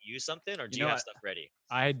Well, ask you something, or do you you know have what? stuff ready?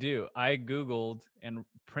 I do. I Googled and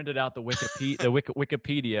printed out the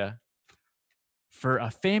Wikipedia for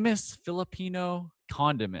a famous Filipino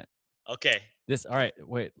condiment. Okay. This, all right,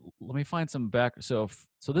 wait, let me find some back. So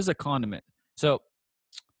this is a condiment. So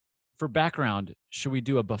for background, should we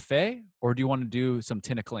do a buffet or do you want to do some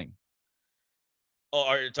tinikling? Oh,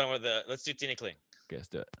 are you talking about let's do Tina Kling. Okay, let's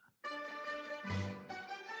do it.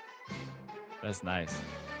 That's nice.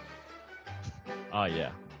 Oh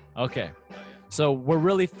yeah. Okay. Oh, yeah. So we're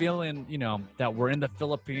really feeling, you know, that we're in the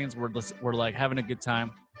Philippines. We're like having a good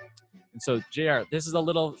time. And so, JR, this is a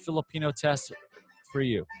little Filipino test for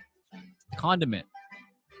you. Condiment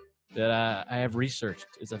that I have researched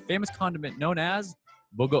is a famous condiment known as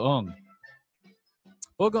bagoong.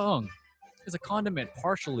 Bagoong is a condiment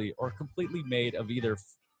partially or completely made of either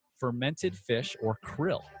fermented fish or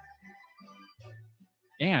krill.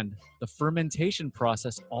 And the fermentation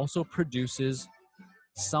process also produces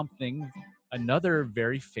another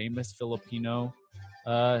very famous Filipino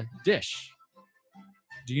dish.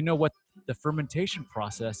 Do you know what the fermentation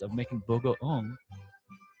process of making bagoong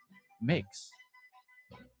makes?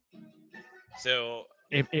 So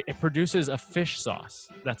It produces a fish sauce.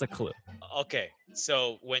 That's a clue. okay,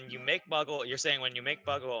 so when you make you're saying when you make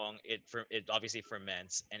bagoong, it obviously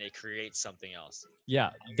ferments and it creates something else. Yeah,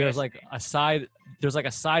 there's like a side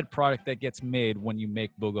product that gets made when you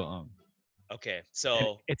make bagoong. Okay, And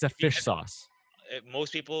so it's a fish sauce.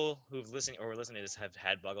 most people who've listened or listening to this have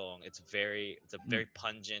had bagoong. It's a very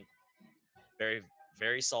pungent, very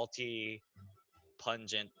very salty,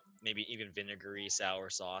 pungent, maybe even vinegary sour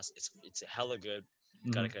sauce. It's hella good.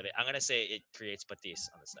 Gotta cut it. I'm gonna say it creates patis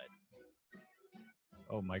on the side.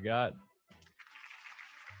 Oh my god.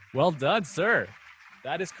 Well done, sir.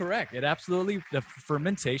 That is correct. It absolutely, the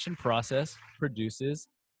fermentation process produces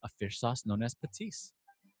a fish sauce known as patis.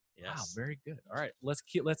 Yes. Wow, very good. All right, let's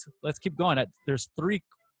keep going. There's 3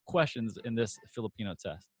 questions in this Filipino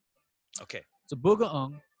test. Okay. So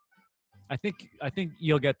bagoong, I think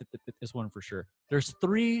you'll get this one for sure. There's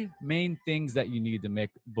 3 main things that you need to make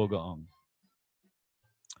bagoong.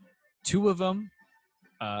 2 of them,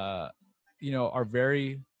 you know, are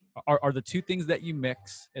the 2 things that you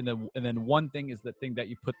mix, and then 1 thing is the thing that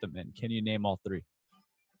you put them in. Can you name all 3?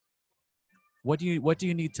 What do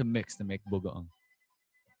you need to mix to make bagoong?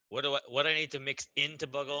 What I need to mix into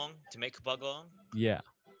bagoong to make bagoong? Yeah,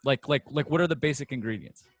 like what are the basic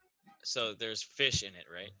ingredients? So there's fish in it,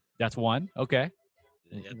 right? That's 1. Okay.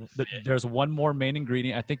 Yeah, the fish. There's 1 more main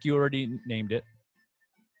ingredient. I think you already named it.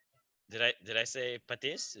 Did I say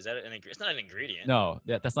patis? Is that an ingredient? It's not an ingredient. No,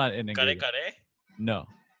 that's not an Kare ingredient. kare? No,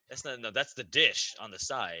 That's not. No, that's the dish on the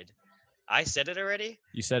side. I said it already.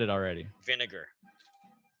 you said it already. Vinegar.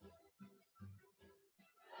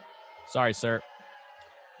 Sorry, sir.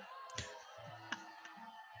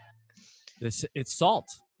 It's salt.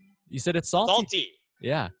 You said it's salty. Salty.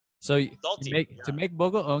 Yeah. So you Salty. make to make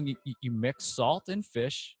bogoong, you mix salt and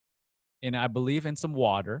fish, and I believe in some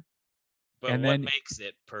water, But and what then makes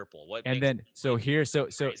it purple? What and makes then so here crazy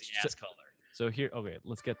ass color? so here. Okay,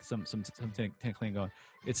 let's get some tinkling going.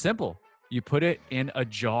 It's simple. You put it in a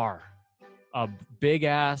jar, a big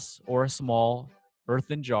ass or a small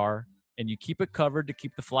earthen jar, and you keep it covered to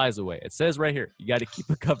keep the flies away. It says right here, you got to keep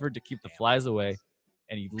it covered to keep the flies away,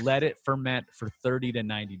 and you let it ferment for 30 to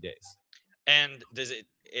 90 days. And does it?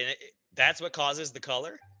 That's what causes the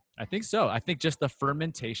color. I think so. I think just the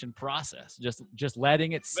fermentation process, just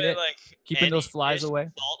letting it But sit, like keeping those any flies dish away.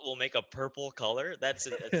 salt will make a purple color. That's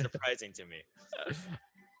surprising to me.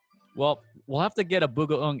 Well, we'll have to get a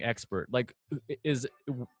bugoong expert. Like,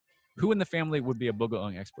 who in the family would be a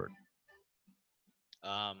bugoong expert?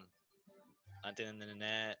 Auntie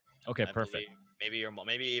Nanette. Okay, I perfect. believe maybe your mom,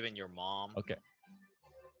 maybe even your mom. Okay,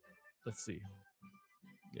 let's see.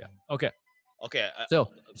 Yeah. Okay. Okay. So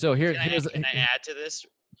Can here's I add to this?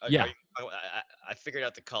 Yeah. I figured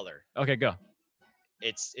out the color. Okay, go.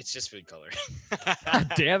 It's just food color.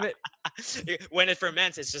 Damn it! When it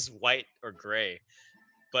ferments, it's just white or gray.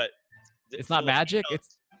 But It's not magic.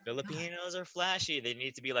 It's Filipinos are flashy. They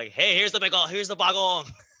need to be like, hey, here's the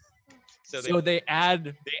bagong. so they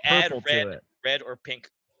add purple to it. red or pink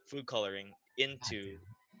food coloring into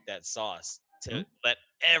that sauce to Hmm? let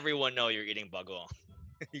everyone know you're eating bagong.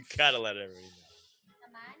 You gotta let everyone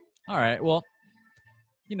know. All right. Well,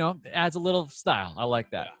 it adds a little style. I like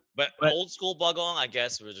that. Yeah. But old school bagong, I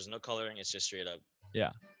guess, where there's no coloring, it's just straight up.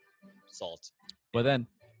 Yeah. Salt. But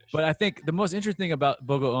I think the most interesting thing about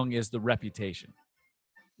bogoong is the reputation.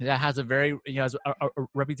 That has a very has a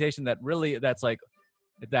reputation that's like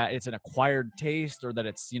that it's an acquired taste, or that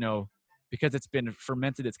it's because it's been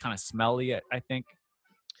fermented, it's kind of smelly. I think,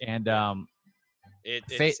 and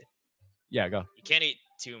yeah, go. You can't eat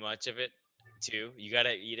too much of it too. You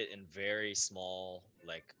gotta eat it in very small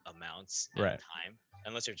amounts at a Right. time.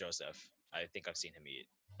 Unless you're Joseph. I think I've seen him eat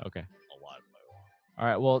Okay. a lot of All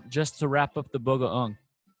right. Well, just to wrap up the bogoong,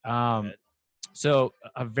 ahead. so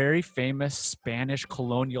a very famous Spanish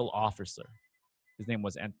colonial officer, his name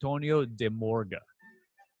was Antonio de Morga.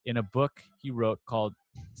 In a book he wrote called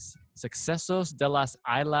Sucesos de las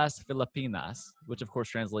Islas Filipinas, which of course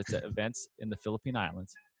translates to events in the Philippine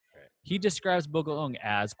Islands, Right. he describes bogoong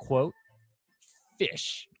as, quote,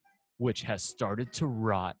 fish which has started to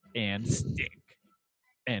rot and stink,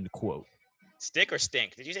 end quote. Stick or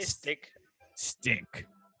stink? Did you say stick? Stink.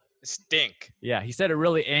 Stink. Yeah, he said it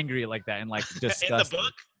really angry like that and disgusting. In the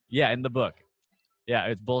book? Yeah, in the book. Yeah,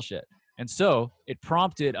 it's bullshit. And so it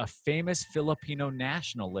prompted a famous Filipino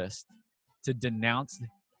nationalist to denounce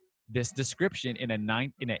this description in an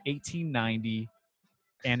 1890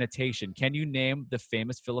 annotation. Can you name the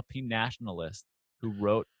famous Philippine nationalist who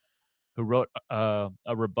wrote a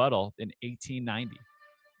rebuttal in 1890?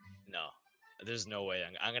 No. There's no way.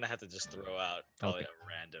 I'm gonna have to just throw out probably a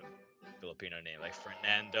random Filipino name like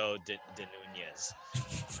Fernando de Nunez.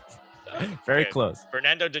 Very Okay. close.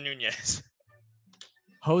 Fernando de Nunez.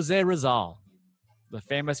 Jose Rizal, the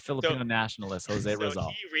famous Filipino nationalist, Jose Rizal. So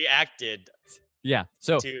he reacted Yeah.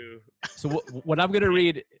 So to what I'm going to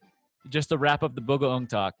read, just to wrap up the bogoong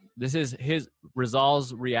talk, this is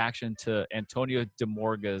Rizal's reaction to Antonio de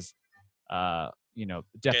Morga's,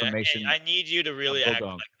 defamation. I need you to really act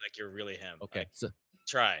bogoong. like you're really him. Okay. Like, So,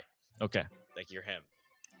 try okay. like you're him.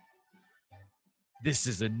 This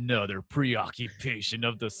is another preoccupation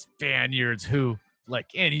of the Spaniards who, like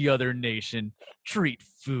any other nation, treat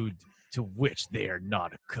food to which they are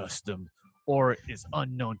not accustomed or is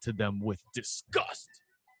unknown to them with disgust.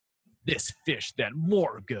 This fish that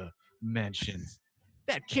Morga mentions,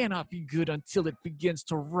 that cannot be good until it begins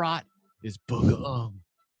to rot, is bogoong.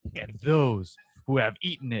 And those who have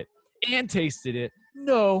eaten it and tasted it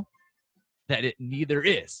know that it neither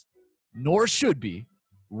is nor should be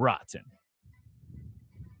rotten.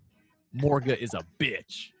 Morga is a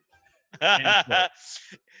bitch.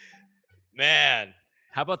 Man,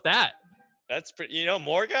 How about that? that's pretty.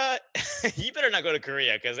 Morga, you better not go to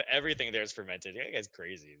Korea because everything there is fermented. That guy's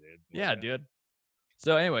crazy, dude. Yeah, Morga. dude.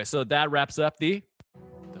 So anyway, so that wraps up the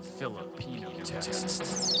Filipino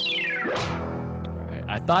test.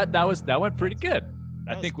 I thought that went pretty good.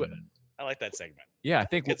 I think I like that segment. I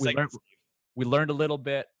think Good we segment, learned we learned a little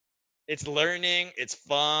bit. It's learning. It's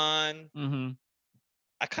fun. Mm-hmm.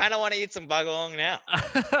 I kind of want to eat some bagong now.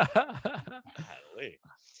 Golly.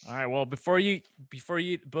 All right. Well, before you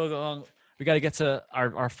eat bogoong, we got to get to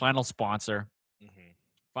our final sponsor,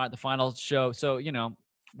 Mhm. the final show. So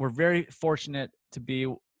we're very fortunate to be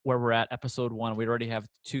where we're at, episode 1. We already have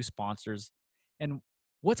 2 sponsors, and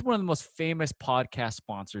what's one of the most famous podcast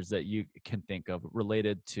sponsors that you can think of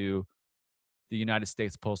related to the United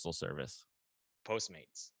States Postal Service?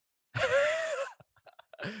 Postmates.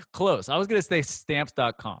 Close. I was going to say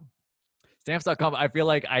stamps.com. Stamps.com, I feel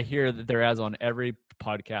like I hear that their ads on every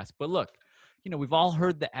podcast. But look, we've all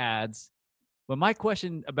heard the ads. But my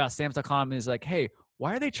question about stamps.com is like, hey,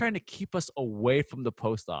 why are they trying to keep us away from the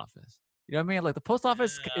post office? You know what I mean? Like the post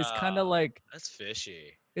office is kind of like, That's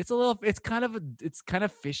fishy. it's kind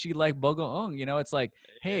of fishy like Bogoong. It's like,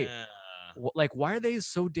 hey, Yeah. like why are they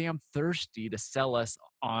so damn thirsty to sell us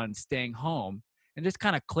on staying home and just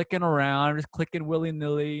kind of clicking around, just clicking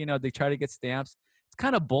willy-nilly? They try to get stamps. It's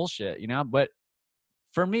kind of bullshit, but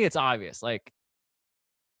for me it's obvious. Like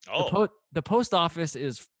the post office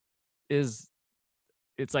is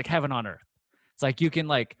it's like heaven on earth. It's like you can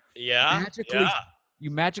like you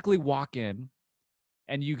magically walk in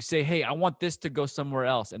and you say, hey, I want this to go somewhere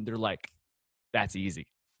else, and they're like, that's easy.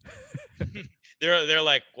 They're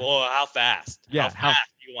like, well, how fast? Yeah, how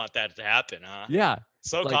fast do you want that to happen, huh? Yeah.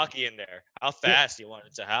 So like, cocky in there. How fast do you want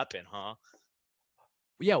it to happen, huh?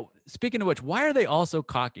 Yeah. Speaking of which, why are they all so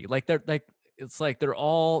cocky? Like they're like, it's like they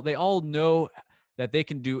all know that they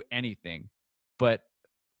can do anything, but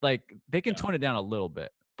like they can tone it down a little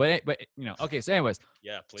bit. But okay. So anyways,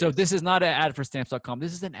 yeah. Please. So this is not an ad for stamps.com.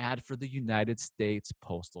 This is an ad for the United States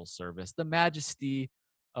Postal Service, the majesty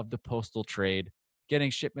of the postal trade, getting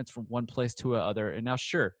shipments from one place to another. And now,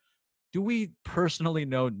 sure, do we personally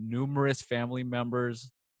know numerous family members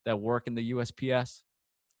that work in the USPS?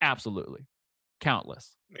 Absolutely.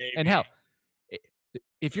 Countless. Maybe. And hell,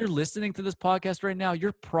 if you're listening to this podcast right now,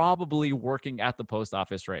 you're probably working at the post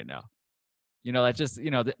office right now. That's just,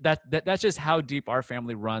 that's just how deep our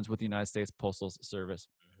family runs with the United States Postal Service.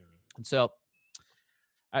 Mm-hmm. And so,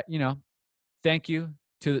 thank you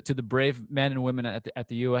to the brave men and women at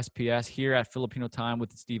the USPS here at Filipino Time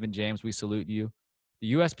with Stephen James. We salute you.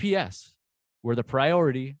 The USPS, where the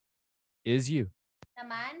priority is you.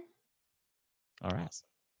 Naman. All right.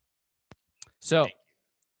 So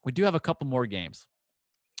we do have a couple more games.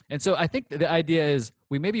 And so I think the idea is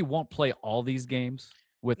we maybe won't play all these games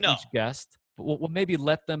with each guest, but we'll maybe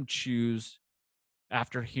let them choose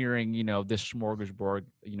after hearing, this smorgasbord,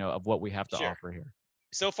 of what we have to offer here.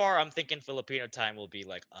 So far, I'm thinking Filipino Time will be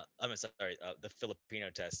like, the Filipino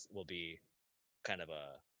test will be kind of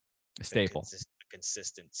a staple,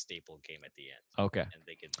 consistent staple game at the end. Okay. And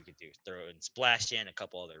we could throw in Splash in a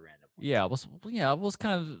couple other random ones. Yeah, we'll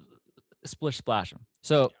kind of splish splash them.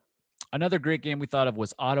 So another great game we thought of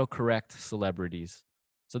was autocorrect celebrities.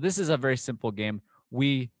 So this is a very simple game.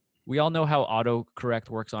 We all know how autocorrect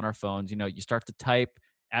works on our phones. You start to type.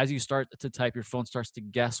 As you start to type, your phone starts to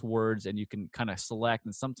guess words, and you can kind of select.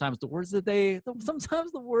 And sometimes the words that the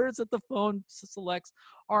phone selects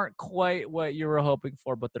aren't quite what you were hoping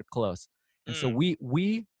for, but they're close. And so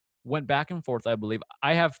we went back and forth. I believe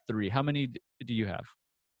I have 3. How many do you have?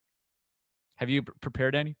 Have you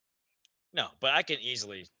prepared any? No, but I can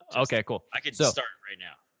easily. Okay, cool. I can start right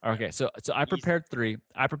now. Okay, so I prepared 3.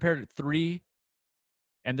 I prepared 3,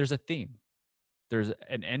 and there's a theme. There's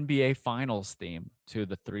an NBA Finals theme to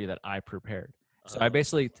the 3 that I prepared. So I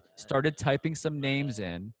basically started typing some names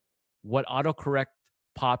in. What autocorrect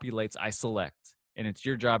populates, I select, and it's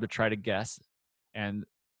your job to try to guess. And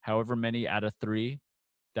however many out of 3,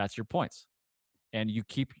 that's your points. And you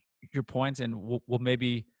keep your points, and we'll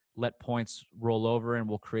maybe let points roll over, and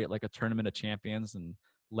we'll create like a tournament of champions and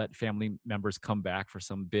let family members come back for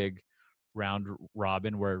some big round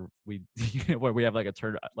robin where we have like a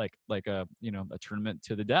a tournament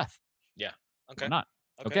to the death. Yeah. Okay. Why not?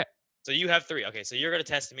 Okay. So you have 3. Okay. So you're gonna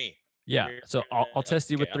test me. Yeah. So I'll test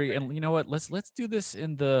you with 3, and you know what? Let's do this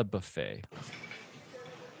in the buffet.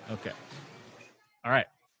 Okay. All right.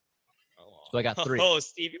 So I got 3. Oh,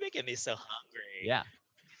 Steve, you're making me so hungry. Yeah.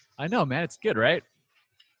 I know, man. It's good, right?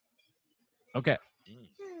 Okay.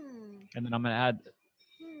 And then I'm gonna add.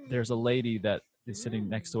 There's a lady that is sitting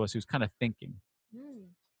next to us who's kind of thinking.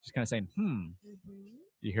 She's kind of saying,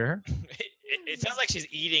 You hear her? It sounds like she's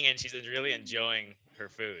eating and she's really enjoying her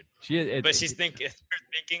food. She is, but she's thinking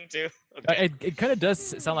too. Okay. It kind of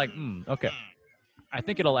does sound like, okay. I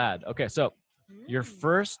think it'll add. Okay, so your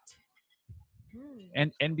first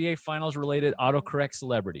NBA Finals related autocorrect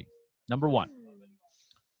celebrity. Number 1.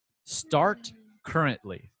 Start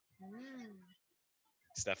currently.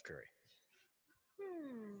 Steph Curry.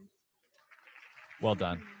 Well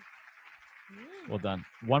done. Well done.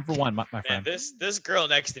 1 for 1, my friend. This girl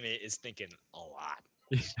next to me is thinking a lot.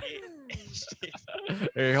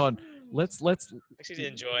 Hey, hold on. Let's actually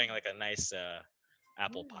enjoying like a nice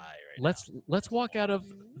apple pie right Let's walk out of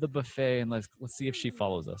the buffet and let's see if she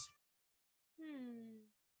follows us.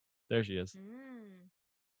 There she is.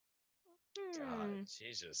 God,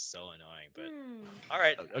 she's just so annoying. But all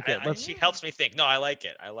right, Okay, she helps me think. No, I like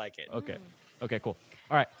it. I like it. Okay. Okay, cool.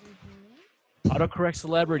 All right. Autocorrect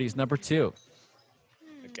celebrities number 2.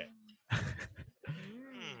 Okay.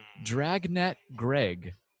 Dragnet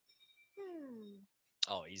Greg.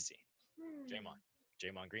 Oh, easy.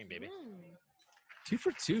 Draymond Green, baby. 2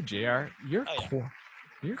 for 2, JR. You're Oh, yeah.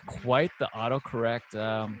 you're quite the autocorrect.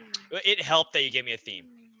 It helped that you gave me a theme.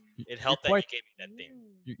 It helped that you gave me that theme.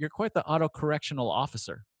 You're quite the autocorrectional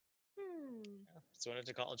officer. That's what I went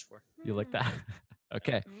to college for. You like that?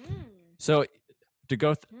 Okay. So to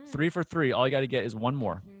go 3 for 3, all you got to get is one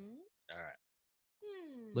more. All right.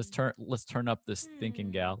 Let's turn up this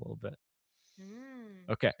thinking gal a little bit.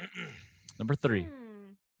 Okay. Number 3.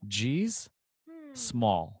 G's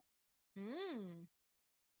small.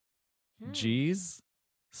 G's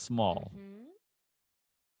small.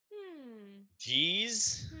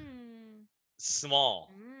 G's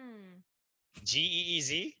small.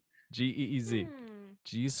 Geez. Geez.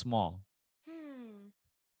 G's small.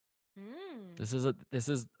 This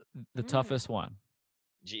is the toughest one.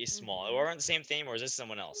 G is small. We're on the same theme, or is this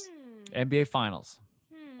someone else? NBA Finals.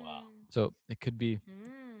 Wow. So it could be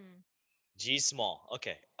G small.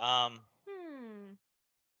 Okay.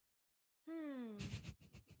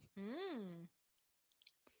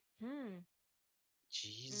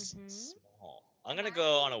 G's small. I'm gonna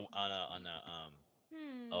go on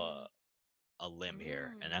a limb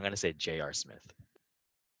here, and I'm gonna say J.R. Smith.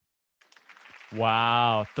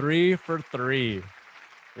 wow. 3 for 3.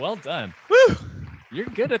 Well done. Woo! You're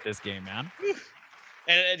good at this game, man.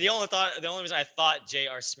 And the only reason I thought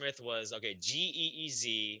J.R. Smith was okay. Geez.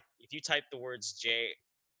 If you type the words J,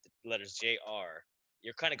 the letters J.R.,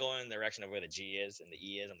 you're kind of going in the direction of where the G is and the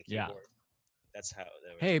E is on the Yeah. keyboard. That's how.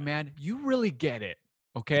 Hey, man, you really get it.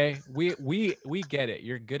 Okay, we get it.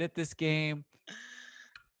 You're good at this game.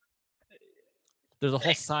 There's a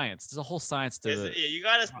whole science. There's a whole science to it. You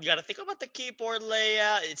gotta think about the keyboard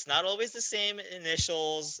layout. It's not always the same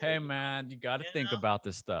initials. Hey, man, you got to think about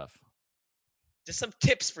this stuff. Just some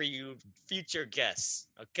tips for you, future guests.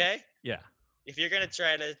 Okay. Yeah. If you're gonna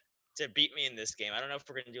try to beat me in this game, I don't know if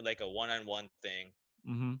we're gonna do like a one-on-one thing.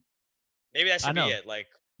 Mm-hmm. Maybe that should be it. Like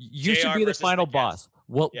you should JR be the versus final the boss. guest.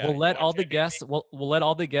 We'll Yeah, we'll let you all want the to beat me? guests we'll let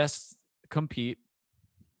all the guests compete,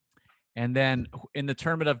 and then in the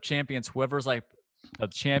tournament of champions, whoever's like a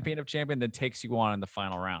champion of champion, then takes you on in the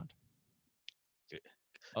final round.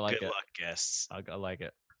 I like Good it. luck, guests. I like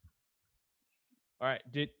it. All right.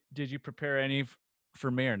 Did you prepare any for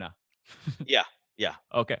me or not? Yeah.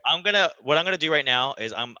 Okay. What I'm gonna do right now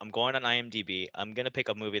is I'm going on IMDb. I'm gonna pick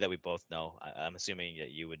a movie that we both know. I'm assuming that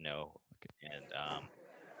you would know,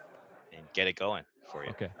 and get it going for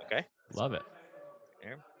you. Okay. Okay. Love it.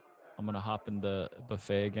 Here. I'm gonna hop in the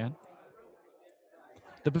buffet again.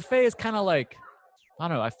 The buffet is kind of like, I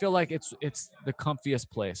don't know. I feel like it's the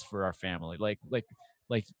comfiest place for our family. Like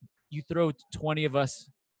you throw 20 of us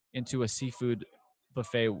into a seafood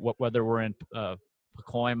buffet, whether we're in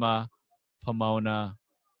Pacoima, Pomona,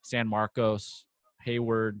 San Marcos,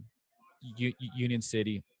 Hayward, Union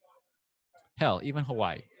City, hell, even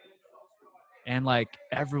Hawaii, and like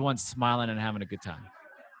everyone's smiling and having a good time.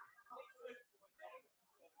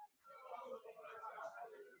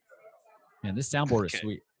 Man, this soundboard is Okay.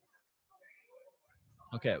 sweet.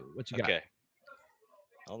 Okay, what you got? Okay.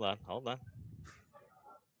 Hold on.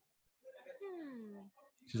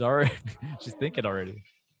 She's already, she's thinking already.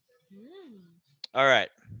 All right.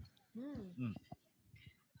 Mm.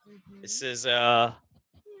 This is it's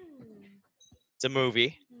a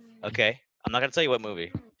movie. Okay. I'm not gonna tell you what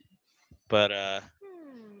movie, but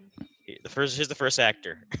here's the first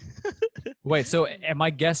actor. Wait, so am I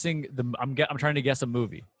guessing I'm trying to guess a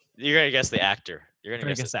movie. You're gonna guess the actor. You're I'm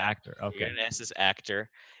gonna trying to guess guess the actor. You're Okay. gonna guess this actor,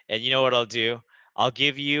 and you know what I'll do? I'll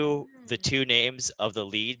give you the 2 names of the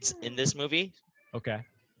leads in this movie, Okay.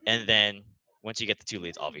 and then once you get the 2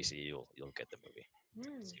 leads, obviously you'll get the movie.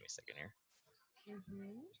 Just give me a second here.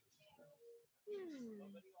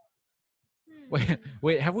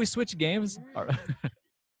 Wait, have we switched games?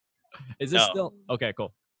 Is this No. still okay?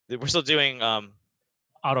 Cool. We're still doing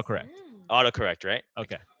Autocorrect. autocorrect, right?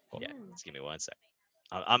 Okay. Cool. Yeah. Just give me 1 sec.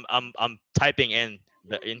 I'm typing in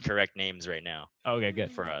the incorrect names right now Okay.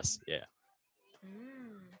 Good. for us. Yeah.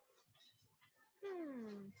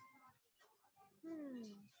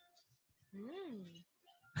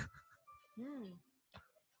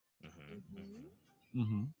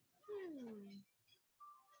 Mm-hmm.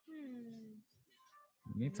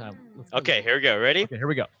 Meantime. Okay, here we go. Ready? Okay. Here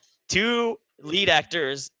we go. 2 lead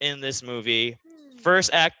actors in this movie.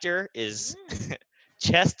 First actor is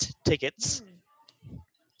Chest Tickets.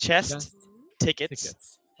 Chest Just Tickets.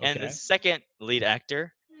 tickets. And Okay. the second lead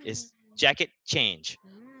actor is Jacket Change.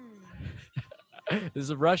 This is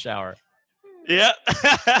a Rush Hour. Yep.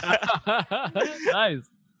 Nice.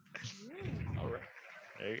 All right.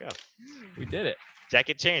 There you go. We did it.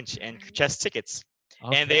 Jacket Change and Chest Tickets.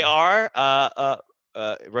 And they Okay. are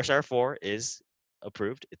Rush Hour 4 is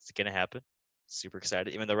approved. It's gonna happen. Super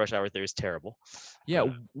excited, even though Rush Hour 3 is terrible. Yeah.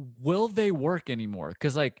 Will they work anymore?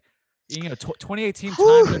 Because like, 2018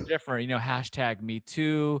 Whew. times are different. Hashtag Me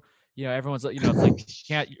Too. Everyone's it's like you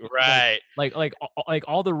can't Right. like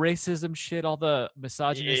all the racism shit, all the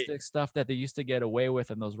misogynistic stuff that they used to get away with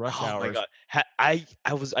in those rush Oh hours. my god. I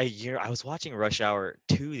was watching Rush Hour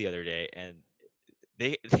 2 the other day, and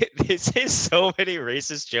they say so many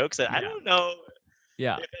racist jokes that I Yeah. don't know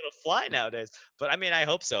Yeah. if it'll fly nowadays. But I mean, I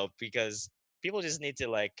hope so, because people just need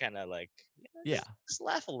to kind of Yeah. just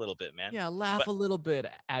laugh a little bit, man. Yeah. Laugh a little bit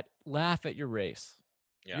laugh at your race.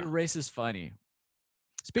 Yeah. Your race is funny.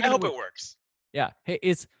 I Speaking hope of it works. yeah. Hey,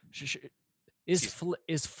 is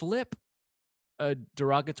flip a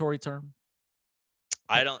derogatory term?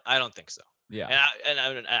 I don't think so. Yeah.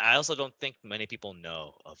 And I also don't think many people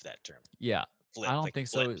know of that term. Yeah. Flip, I don't like think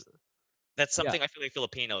so. flip. That's something I feel like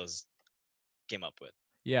Filipinos came up with.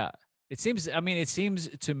 Yeah. It seems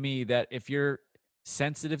to me that if you're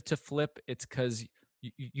sensitive to flip, it's because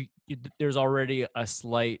there's already a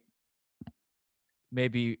slight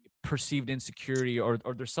maybe perceived insecurity, or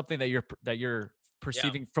there's something that you're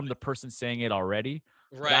perceiving from the person saying it already.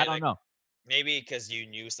 But Right. I don't know. Maybe because you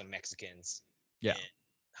knew some Mexicans Yeah. in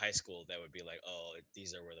high school that would be like, oh,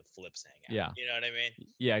 these are where the flips hang out. Yeah. You know what I mean?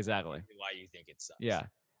 Yeah, exactly. Why you think it sucks. Yeah.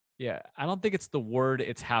 Yeah. I don't think it's the word,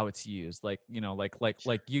 it's how it's used. Like, you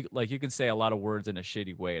can say a lot of words in a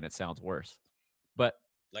shitty way and it sounds worse. But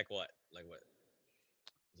Like what? Like what?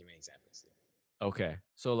 Give me examples. okay.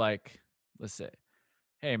 So like, let's say,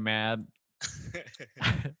 hey man.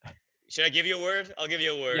 Should I give you a word? I'll give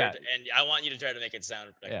you a word, Yeah. and I want you to try to make it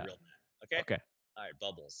sound like Yeah. real man. Okay? Okay. All right,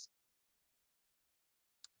 Bubbles.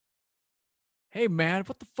 Hey man,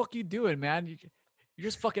 what the fuck you doing, man? You're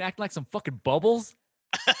just fucking acting like some fucking bubbles.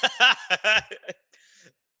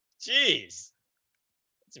 Jeez.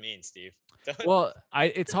 That's mean, Steve. Well,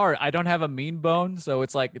 it's hard. I don't have a mean bone, so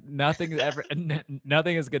it's like nothing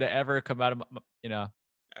is gonna ever come out of All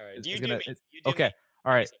right. it's You do gonna, me. it's- You do okay. me.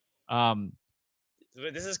 All right.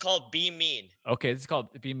 This is called be mean. Okay, this is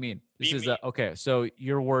called be mean. This Be is mean. okay. So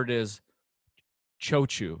your word is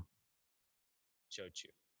chochu. Chochu.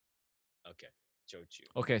 Okay. Chochu.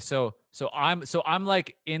 Okay, so I'm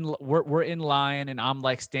like we're in line and I'm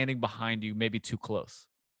like standing behind you, maybe too close.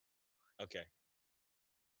 Okay.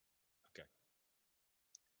 Okay.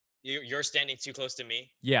 You're standing too close to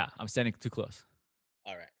me? Yeah, I'm standing too close.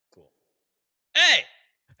 All right, cool. Hey!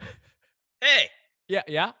 Hey!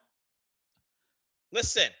 Yeah.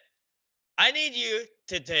 Listen, I need you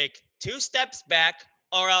to take 2 steps back,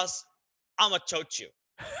 or else I'ma choke you.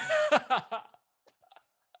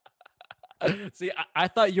 See, I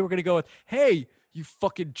thought you were gonna go with, "Hey, you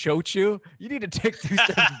fucking chochu, you need to take 2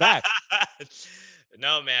 steps back."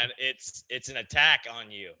 No, man, it's an attack on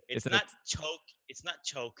you. It's It's not choke. It's not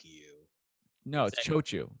choke you. No, it's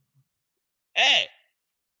chochu. Hey,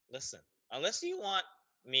 listen. Unless you want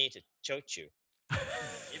me to choke you,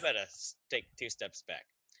 you better take 2 steps back,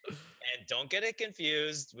 and don't get it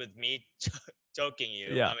confused with me choking you.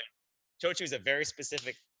 Yeah. I mean, chochu is a very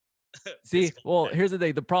specific. See, well, here's the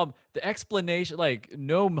thing. The problem, the explanation, like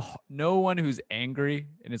no one who's angry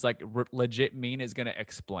and is like legit mean is gonna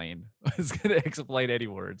explain. Is gonna explain any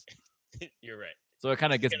words. You're right. So it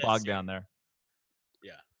kind of Just gets gonna bogged assume. down there.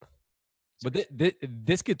 Yeah. But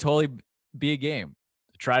this could totally be a game.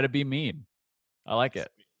 Try to be mean. I like it.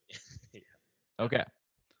 Yeah. Okay.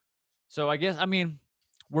 So I guess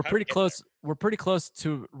we're How pretty to get close. We're pretty close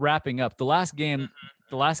to wrapping up. The last game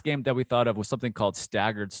that we thought of was something called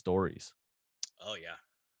Staggered Stories. Oh yeah.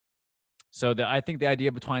 So I think the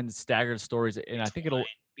idea behind the Staggered Stories, and I think it'll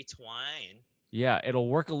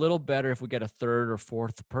work a little better if we get a third or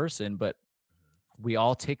fourth person, but we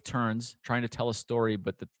all take turns trying to tell a story,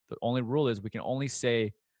 but the only rule is we can only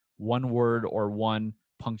say one word or one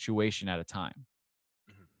punctuation at a time.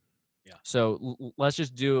 Yeah. So let's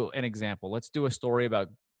just do an example. Let's do a story about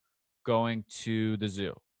going to the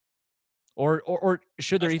zoo. Or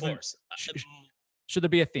should there Of even course. should there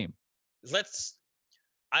be a theme? Let's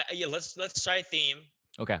try theme.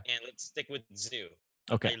 Okay. And let's stick with zoo.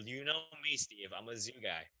 Okay. You know me, Steve. I'm a zoo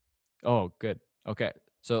guy. Oh, good. Okay.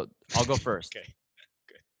 So I'll go first. Okay.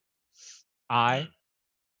 Good. I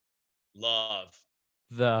love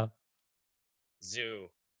the zoo.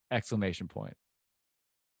 exclamation point.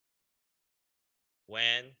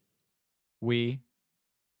 when we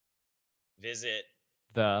visit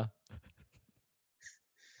the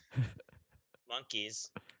monkeys,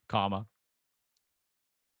 comma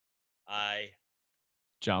I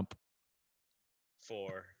jump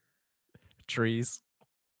for trees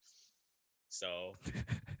so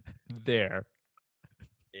there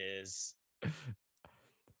is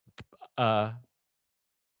a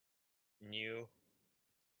new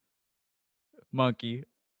monkey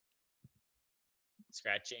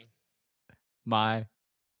scratching my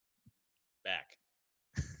back.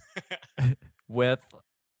 with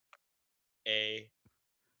A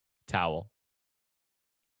towel.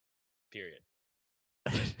 period.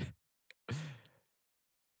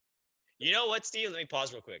 You know what, Steve? Let me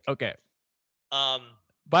pause real quick. Okay. Um,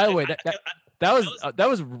 By the I- way, I- that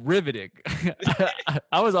was riveting.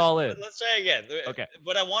 I was all in. let's try again. Okay.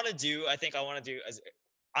 What I want to do, I think I want to do is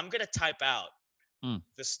I'm gonna type out Mm.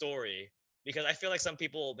 the story because I feel like some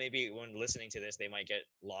people maybe when listening to this they might get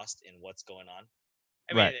lost in what's going on.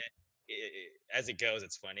 I mean, Right. as it goes,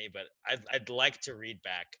 it's funny, but I'd like to read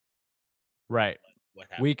back Right. what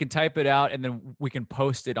happened. We can type it out and then we can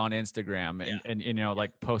post it on Instagram Yeah. and you know,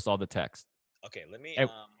 like post all the text. Okay, let me.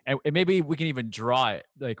 And maybe we can even draw it.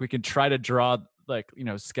 Like we can try to draw like, you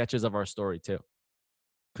know, sketches of our story too.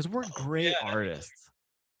 Because we're great yeah, I mean, artists.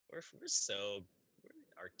 we're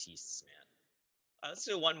artists, man. Let's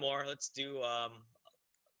do one more. Let's do let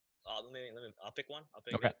me I'll pick one. I'll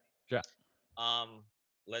pick Okay. it. Yeah.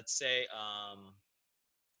 Let's say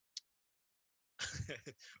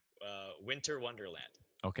Winter Wonderland.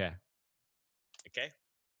 Okay. Okay.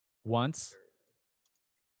 Once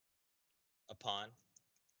Upon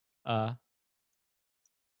a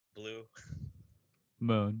blue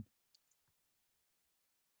moon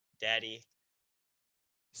daddy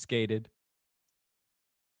skated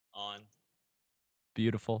on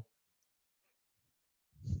beautiful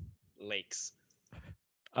lakes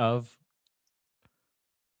of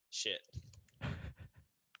shit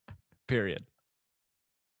period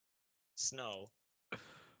snow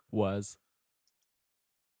was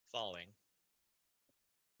falling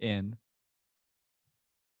in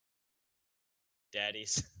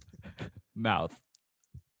daddy's mouth.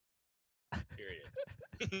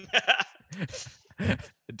 period.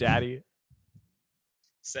 Daddy,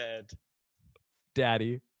 Said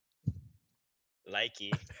daddy,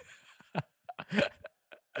 likey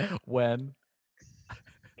when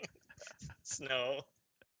snow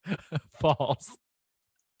falls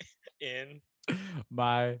in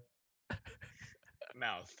my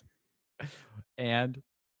mouth. and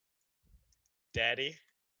Daddy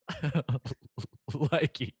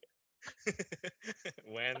likey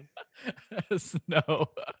when snow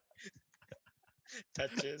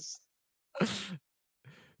touches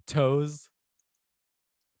toes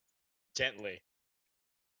gently.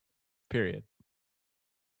 period.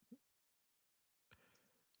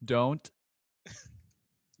 Don't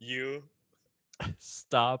You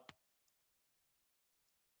stop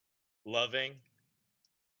loving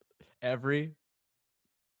every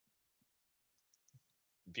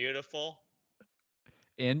beautiful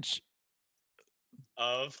inch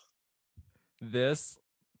of this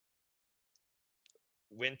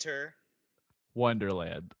winter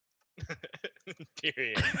wonderland.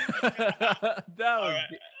 period. that was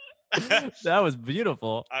right. that was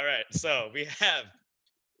beautiful. All right, so we have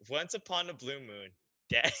once upon a blue moon,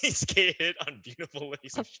 Daddy skated on beautiful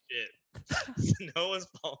lakes of shit. Snow was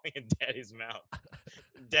falling in Daddy's mouth.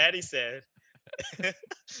 Daddy said,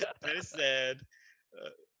 Daddy said,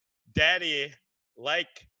 Daddy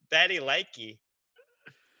likey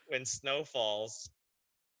when snow falls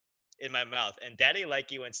in my mouth, and Daddy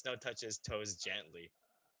likey when snow touches toes gently.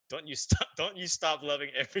 Don't you stop loving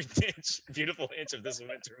every beautiful inch of this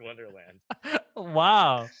winter wonderland.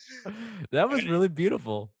 Wow, that was really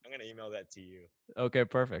beautiful. I'm gonna email that to you. Okay,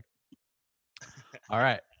 perfect. All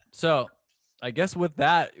right, so I guess with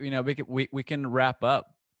that, you know, we can wrap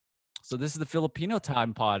up. So this is the Filipino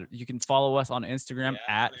Time Pod. You can follow us on Instagram Yeah,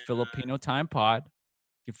 at man. Filipino Time Pod.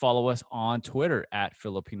 You can follow us on Twitter at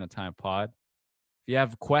Filipino Time Pod. If you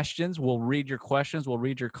have questions, we'll read your questions. We'll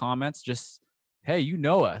read your comments. Just, hey, you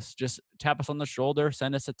know us. Just tap us on the shoulder,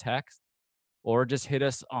 send us a text, or just hit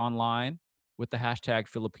us online with the hashtag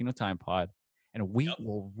Filipino Time Pod. And we Yep.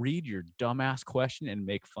 will read your dumbass question and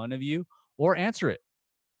make fun of you or answer it.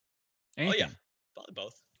 Anything. Oh yeah, probably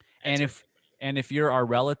both. And Answer if you're our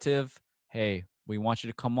relative, hey, we want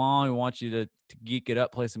you to come on. We want you to geek it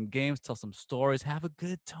up, play some games, tell some stories, have a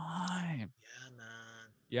good time. yeah, man.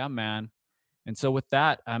 Yeah, man. And so with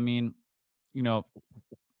that, I mean, you know,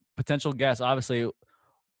 potential guests, obviously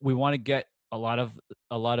we want to get a lot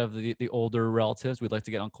of the older relatives. We'd like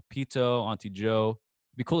to get Uncle Pito, Auntie Joe.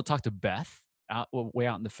 It'd be cool to talk to Beth way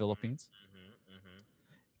out in the Philippines.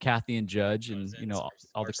 Kathy and Judge, and Cousins, all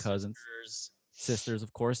our the cousins, sisters. sisters,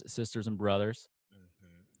 of course, sisters and brothers.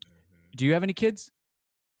 Mhm. Do you have any kids?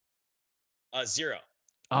 Zero.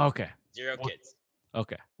 Oh, okay, Zero What- kids.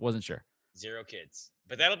 okay, wasn't sure. 0 kids.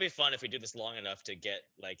 But that'll be fun if we do this long enough to get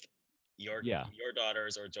like your Yeah. your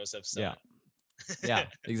daughters or Joseph's son. Yeah. Yeah,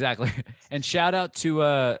 exactly. And shout out to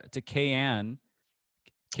Kayanne.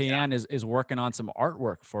 Kayanne is working on some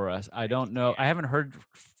artwork for us. I don't know. I haven't heard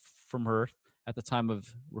from her at the time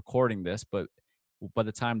of recording this, but by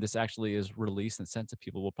the time this actually is released and sent to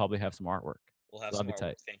people, we'll probably have some artwork. We'll have So some that'd be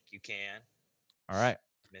more. tight. Think you can. All right.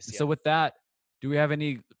 Miss And ya. so with that, do we have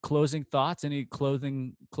any closing thoughts? Any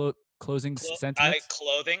closing sentiments?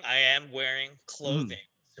 Clothing. I am wearing clothing.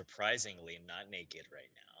 Surprisingly, not naked right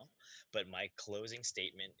now. But my closing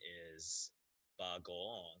statement is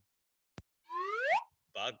Bagong.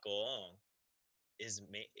 Bagong is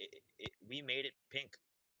we made it pink.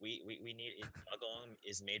 We need it. Bagong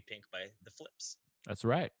is made pink by the Flips. That's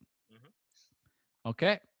right. Mhm.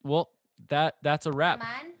 Okay. Well, that's a wrap.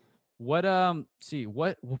 Man. What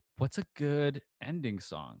what's a good ending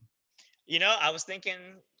song? I was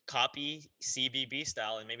thinking copy CBB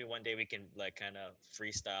style, and maybe one day we can like kind of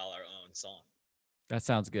freestyle our own song. That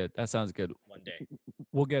sounds good. That sounds good. One day.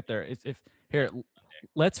 We'll get there.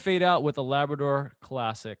 Let's fade out with a Labrador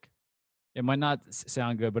classic. It might not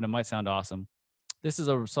sound good, but it might sound awesome. This is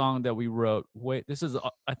a song that we wrote. This is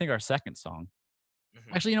I think our second song.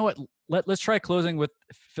 Mhm. Actually, you know what? Let's try closing with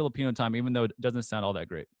Filipino time, even though it doesn't sound all that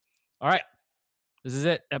great. All right. This is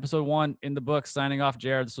it. Episode 1 in the books. Signing off,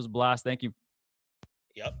 Jared. This was a blast. Thank you.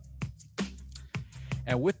 Yep.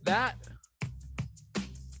 And with that,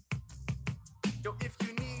 Yo, if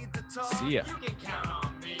you need to talk, see ya. you can count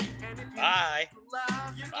on me. And if you Bye.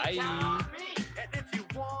 laugh, you Bye. can count on me. And if you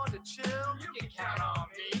want to chill, you can count on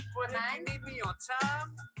me. But if you need me on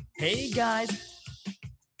time, hey guys.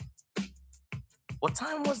 What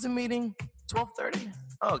time was the meeting? 12:30?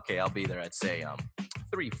 Okay, I'll be there at say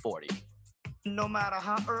 3:40. No matter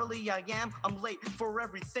how early I am, I'm late for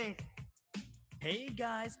everything. Hey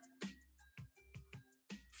guys,